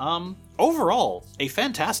World. Overall, a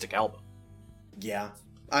fantastic album. Yeah,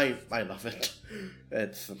 I love it.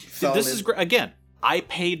 It's solid. This is great. Again, I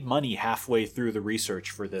paid money halfway through the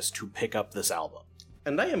research for this to pick up this album.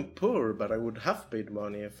 And I am poor, but I would have paid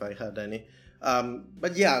money if I had any.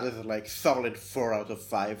 But yeah, this is like solid 4 out of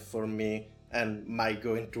 5 for me, and might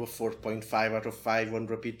go into a 4.5 out of 5 on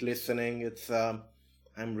repeat listening. It's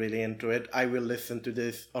I'm really into it. I will listen to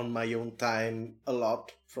this on my own time a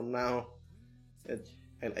lot from now.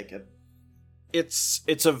 I like it.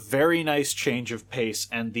 It's a very nice change of pace,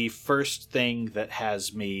 and the first thing that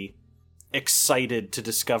has me excited to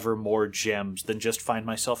discover more gems than just find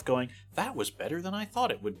myself going, that was better than I thought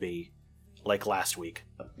it would be, like last week.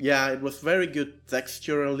 Yeah, it was very good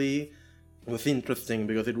texturally. It was interesting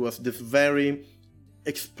because it was this very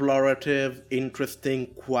explorative, interesting,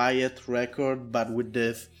 quiet record, but with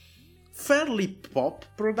this fairly pop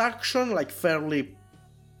production, like fairly,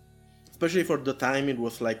 especially for the time, it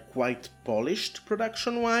was like quite polished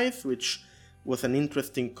production-wise, which was an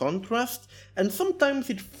interesting contrast. And sometimes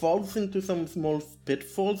it falls into some small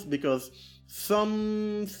pitfalls because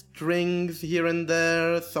some strings here and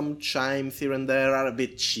there, some chimes here and there are a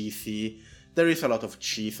bit cheesy. There is a lot of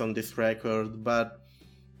cheese on this record, but,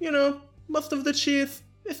 most of the cheese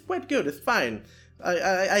is quite good, it's fine.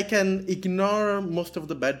 I can ignore most of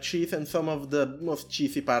the bad cheese, and some of the most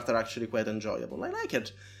cheesy parts are actually quite enjoyable. I like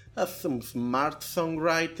it. Has some smart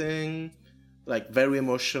songwriting, like very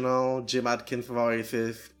emotional. Jim Adkins' voice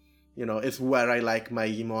is where I like my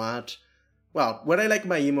emo at. Well, where I like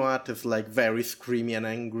my emo at is like very screamy and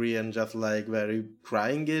angry and just like very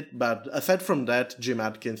crying it. But aside from that, Jim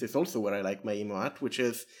Adkins is also where I like my emo at, which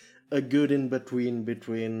is a good in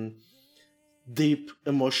between deep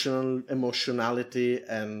emotionality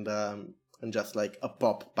and just like a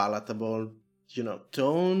pop palatable,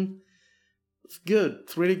 tone. It's good.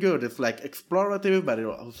 It's really good. It's like explorative, but it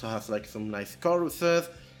also has like some nice choruses.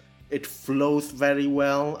 It flows very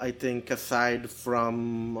well. I think aside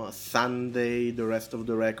from Sunday, the rest of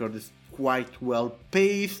the record is quite well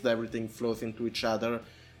paced. Everything flows into each other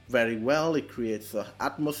very well. It creates an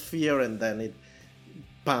atmosphere, and then it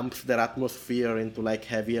pumps that atmosphere into like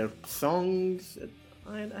heavier songs.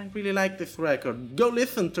 I really like this record. Go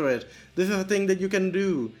listen to it. This is a thing that you can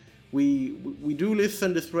do. We do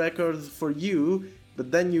listen this records for you, but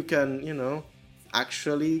then you can,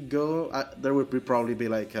 actually go. There will probably be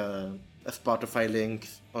like a Spotify link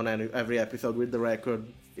on every episode with the record,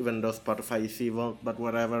 even though Spotify is evil, but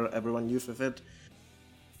whatever, everyone uses it.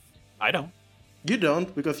 I don't. You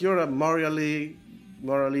don't, because you're a morally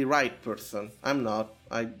right person. I'm not.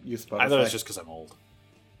 I use Spotify. I thought it was just because I'm old.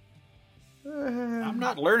 I'm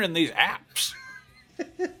not learning these apps.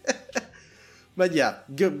 But yeah,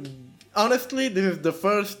 honestly, this is the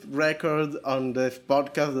first record on this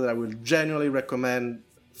podcast that I will genuinely recommend.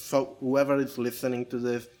 So whoever is listening to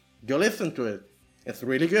this, go listen to it. It's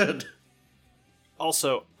really good.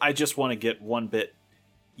 Also, I just want to get one bit.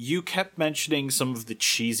 You kept mentioning some of the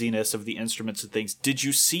cheesiness of the instruments and things. Did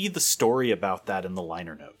you see the story about that in the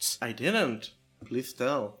liner notes? I didn't. Please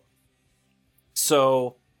tell.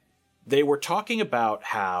 So they were talking about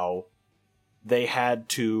how they had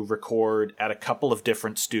to record at a couple of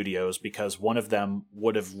different studios because one of them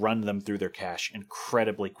would have run them through their cash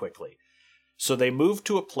incredibly quickly. So they moved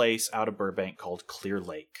to a place out of Burbank called Clear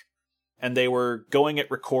Lake. And they were going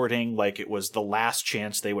at recording like it was the last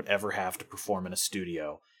chance they would ever have to perform in a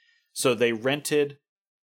studio. So they rented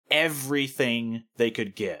everything they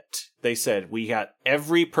could get. They said, we got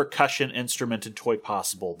every percussion instrument and toy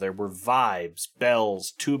possible. There were vibes,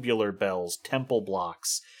 bells, tubular bells, temple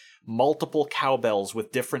blocks, multiple cowbells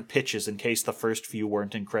with different pitches in case the first few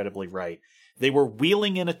weren't incredibly right. They were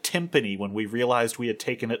wheeling in a timpani when we realized we had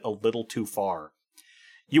taken it a little too far.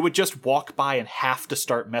 You would just walk by and have to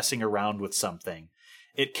start messing around with something.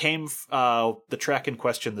 It came, the track in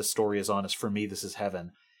question this story is on is For Me, This Is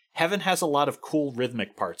Heaven. Heaven has a lot of cool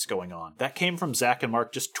rhythmic parts going on. That came from Zach and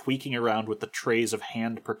Mark just tweaking around with the trays of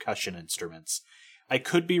hand percussion instruments. I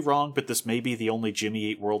could be wrong, but this may be the only Jimmy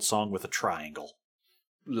Eat World song with a triangle.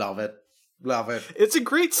 Love it. Love it. It's a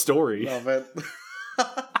great story. Love it.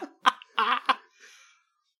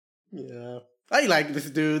 Yeah. I like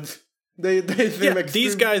these dudes. They seem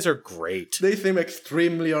these guys are great. They seem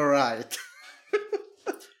extremely alright.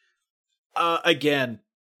 Again,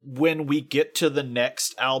 when we get to the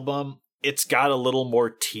next album, it's got a little more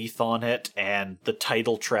teeth on it, and the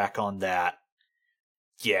title track on that,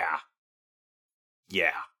 yeah.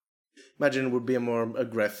 Imagine it would be a more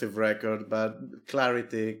aggressive record, but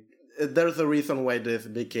Clarity, there's a reason why this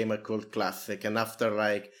became a cult classic, and after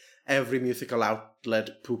like every musical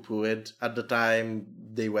outlet poo-pooed at the time,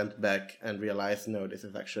 they went back and realized, no, this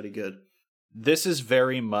is actually good. This is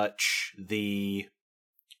very much the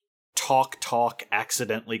talk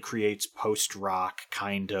accidentally creates post-rock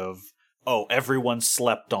kind of, oh, everyone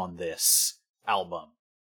slept on this album.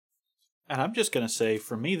 And I'm just going to say,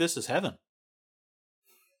 for me, this is heaven.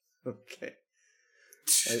 Okay.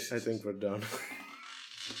 I think we're done.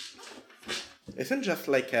 Isn't Just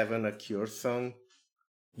Like Heaven a Cure song?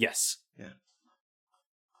 Yes. Yeah.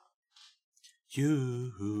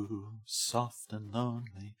 You, soft and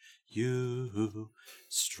lonely, you,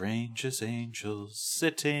 strange as angels,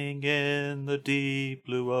 sitting in the deep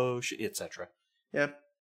blue ocean, etc. Yeah.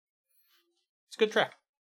 It's a good track.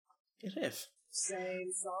 It is.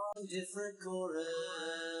 Same song, different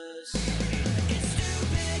chorus. It's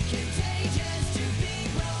stupid, contagious, to be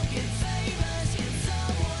broken, famous. Can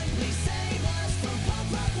someone please save us from Pop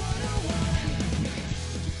Rock 101?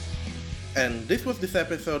 And this was this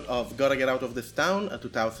episode of Gotta Get Out of This Town, a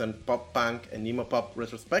 2000 pop punk and emo pop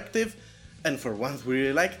retrospective, and for once we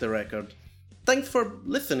really liked the record. Thanks for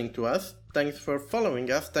listening to us, thanks for following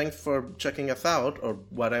us, thanks for checking us out, or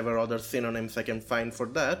whatever other synonyms I can find for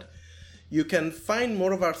that. You can find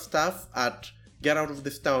more of our stuff at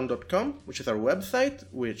getoutofThistown.com, which is our website,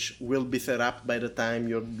 which will be set up by the time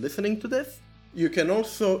you're listening to this. You can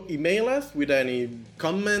also email us with any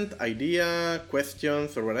comment, idea,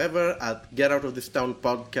 questions, or whatever at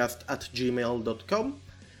getoutofThistownpodcast@gmail.com.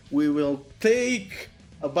 We will take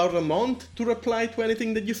about a month to reply to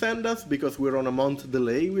anything that you send us, because we're on a month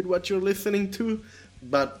delay with what you're listening to,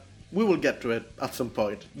 but we will get to it at some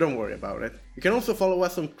point. Don't worry about it. You can also follow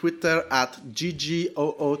us on Twitter at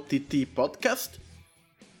GGOOTT Podcast.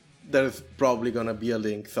 There's probably gonna be a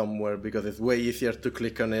link somewhere, because it's way easier to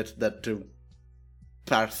click on it than to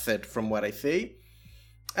parse it from what I say.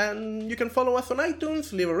 And you can follow us on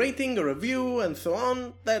iTunes, leave a rating, a review, and so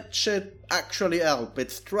on. That shit actually helps.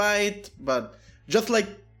 It's trite, but just like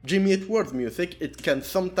Jimmy Eat World music, it can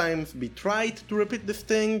sometimes be trite to repeat this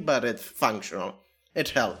thing, but it's functional. It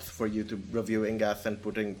helps for you to reviewing us and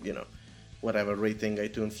putting, whatever rating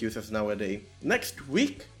iTunes uses nowadays. Next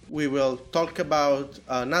week, we will talk about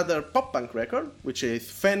another pop-punk record, which is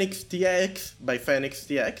Phoenix TX by Phoenix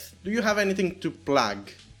TX. Do you have anything to plug,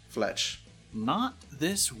 Fletch? Not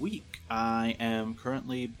this week. I am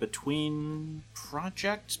currently between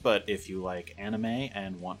projects, but if you like anime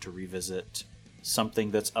and want to revisit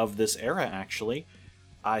something that's of this era, actually,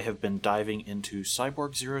 I have been diving into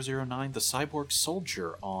Cyborg 009, the Cyborg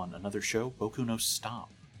Soldier, on another show, Boku no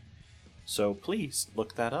Stop. So please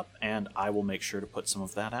look that up, and I will make sure to put some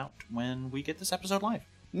of that out when we get this episode live.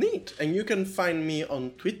 Neat. And you can find me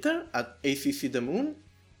on Twitter at ACCTheMoon.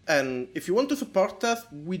 And if you want to support us,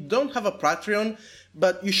 we don't have a Patreon,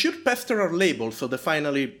 but you should pester our label so they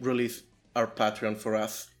finally release our Patreon for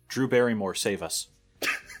us. Drew Barrymore, save us.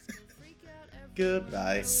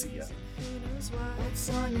 Goodbye. See ya. Who knows what's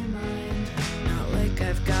on your mind? Not like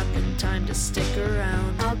I've got the time to stick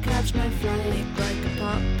around. I'll catch my flight, make like a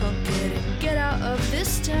pop punk kid and get out of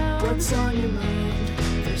this town. What's on your mind?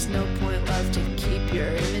 There's no point left to keep your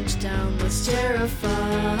image town was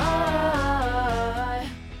terrified.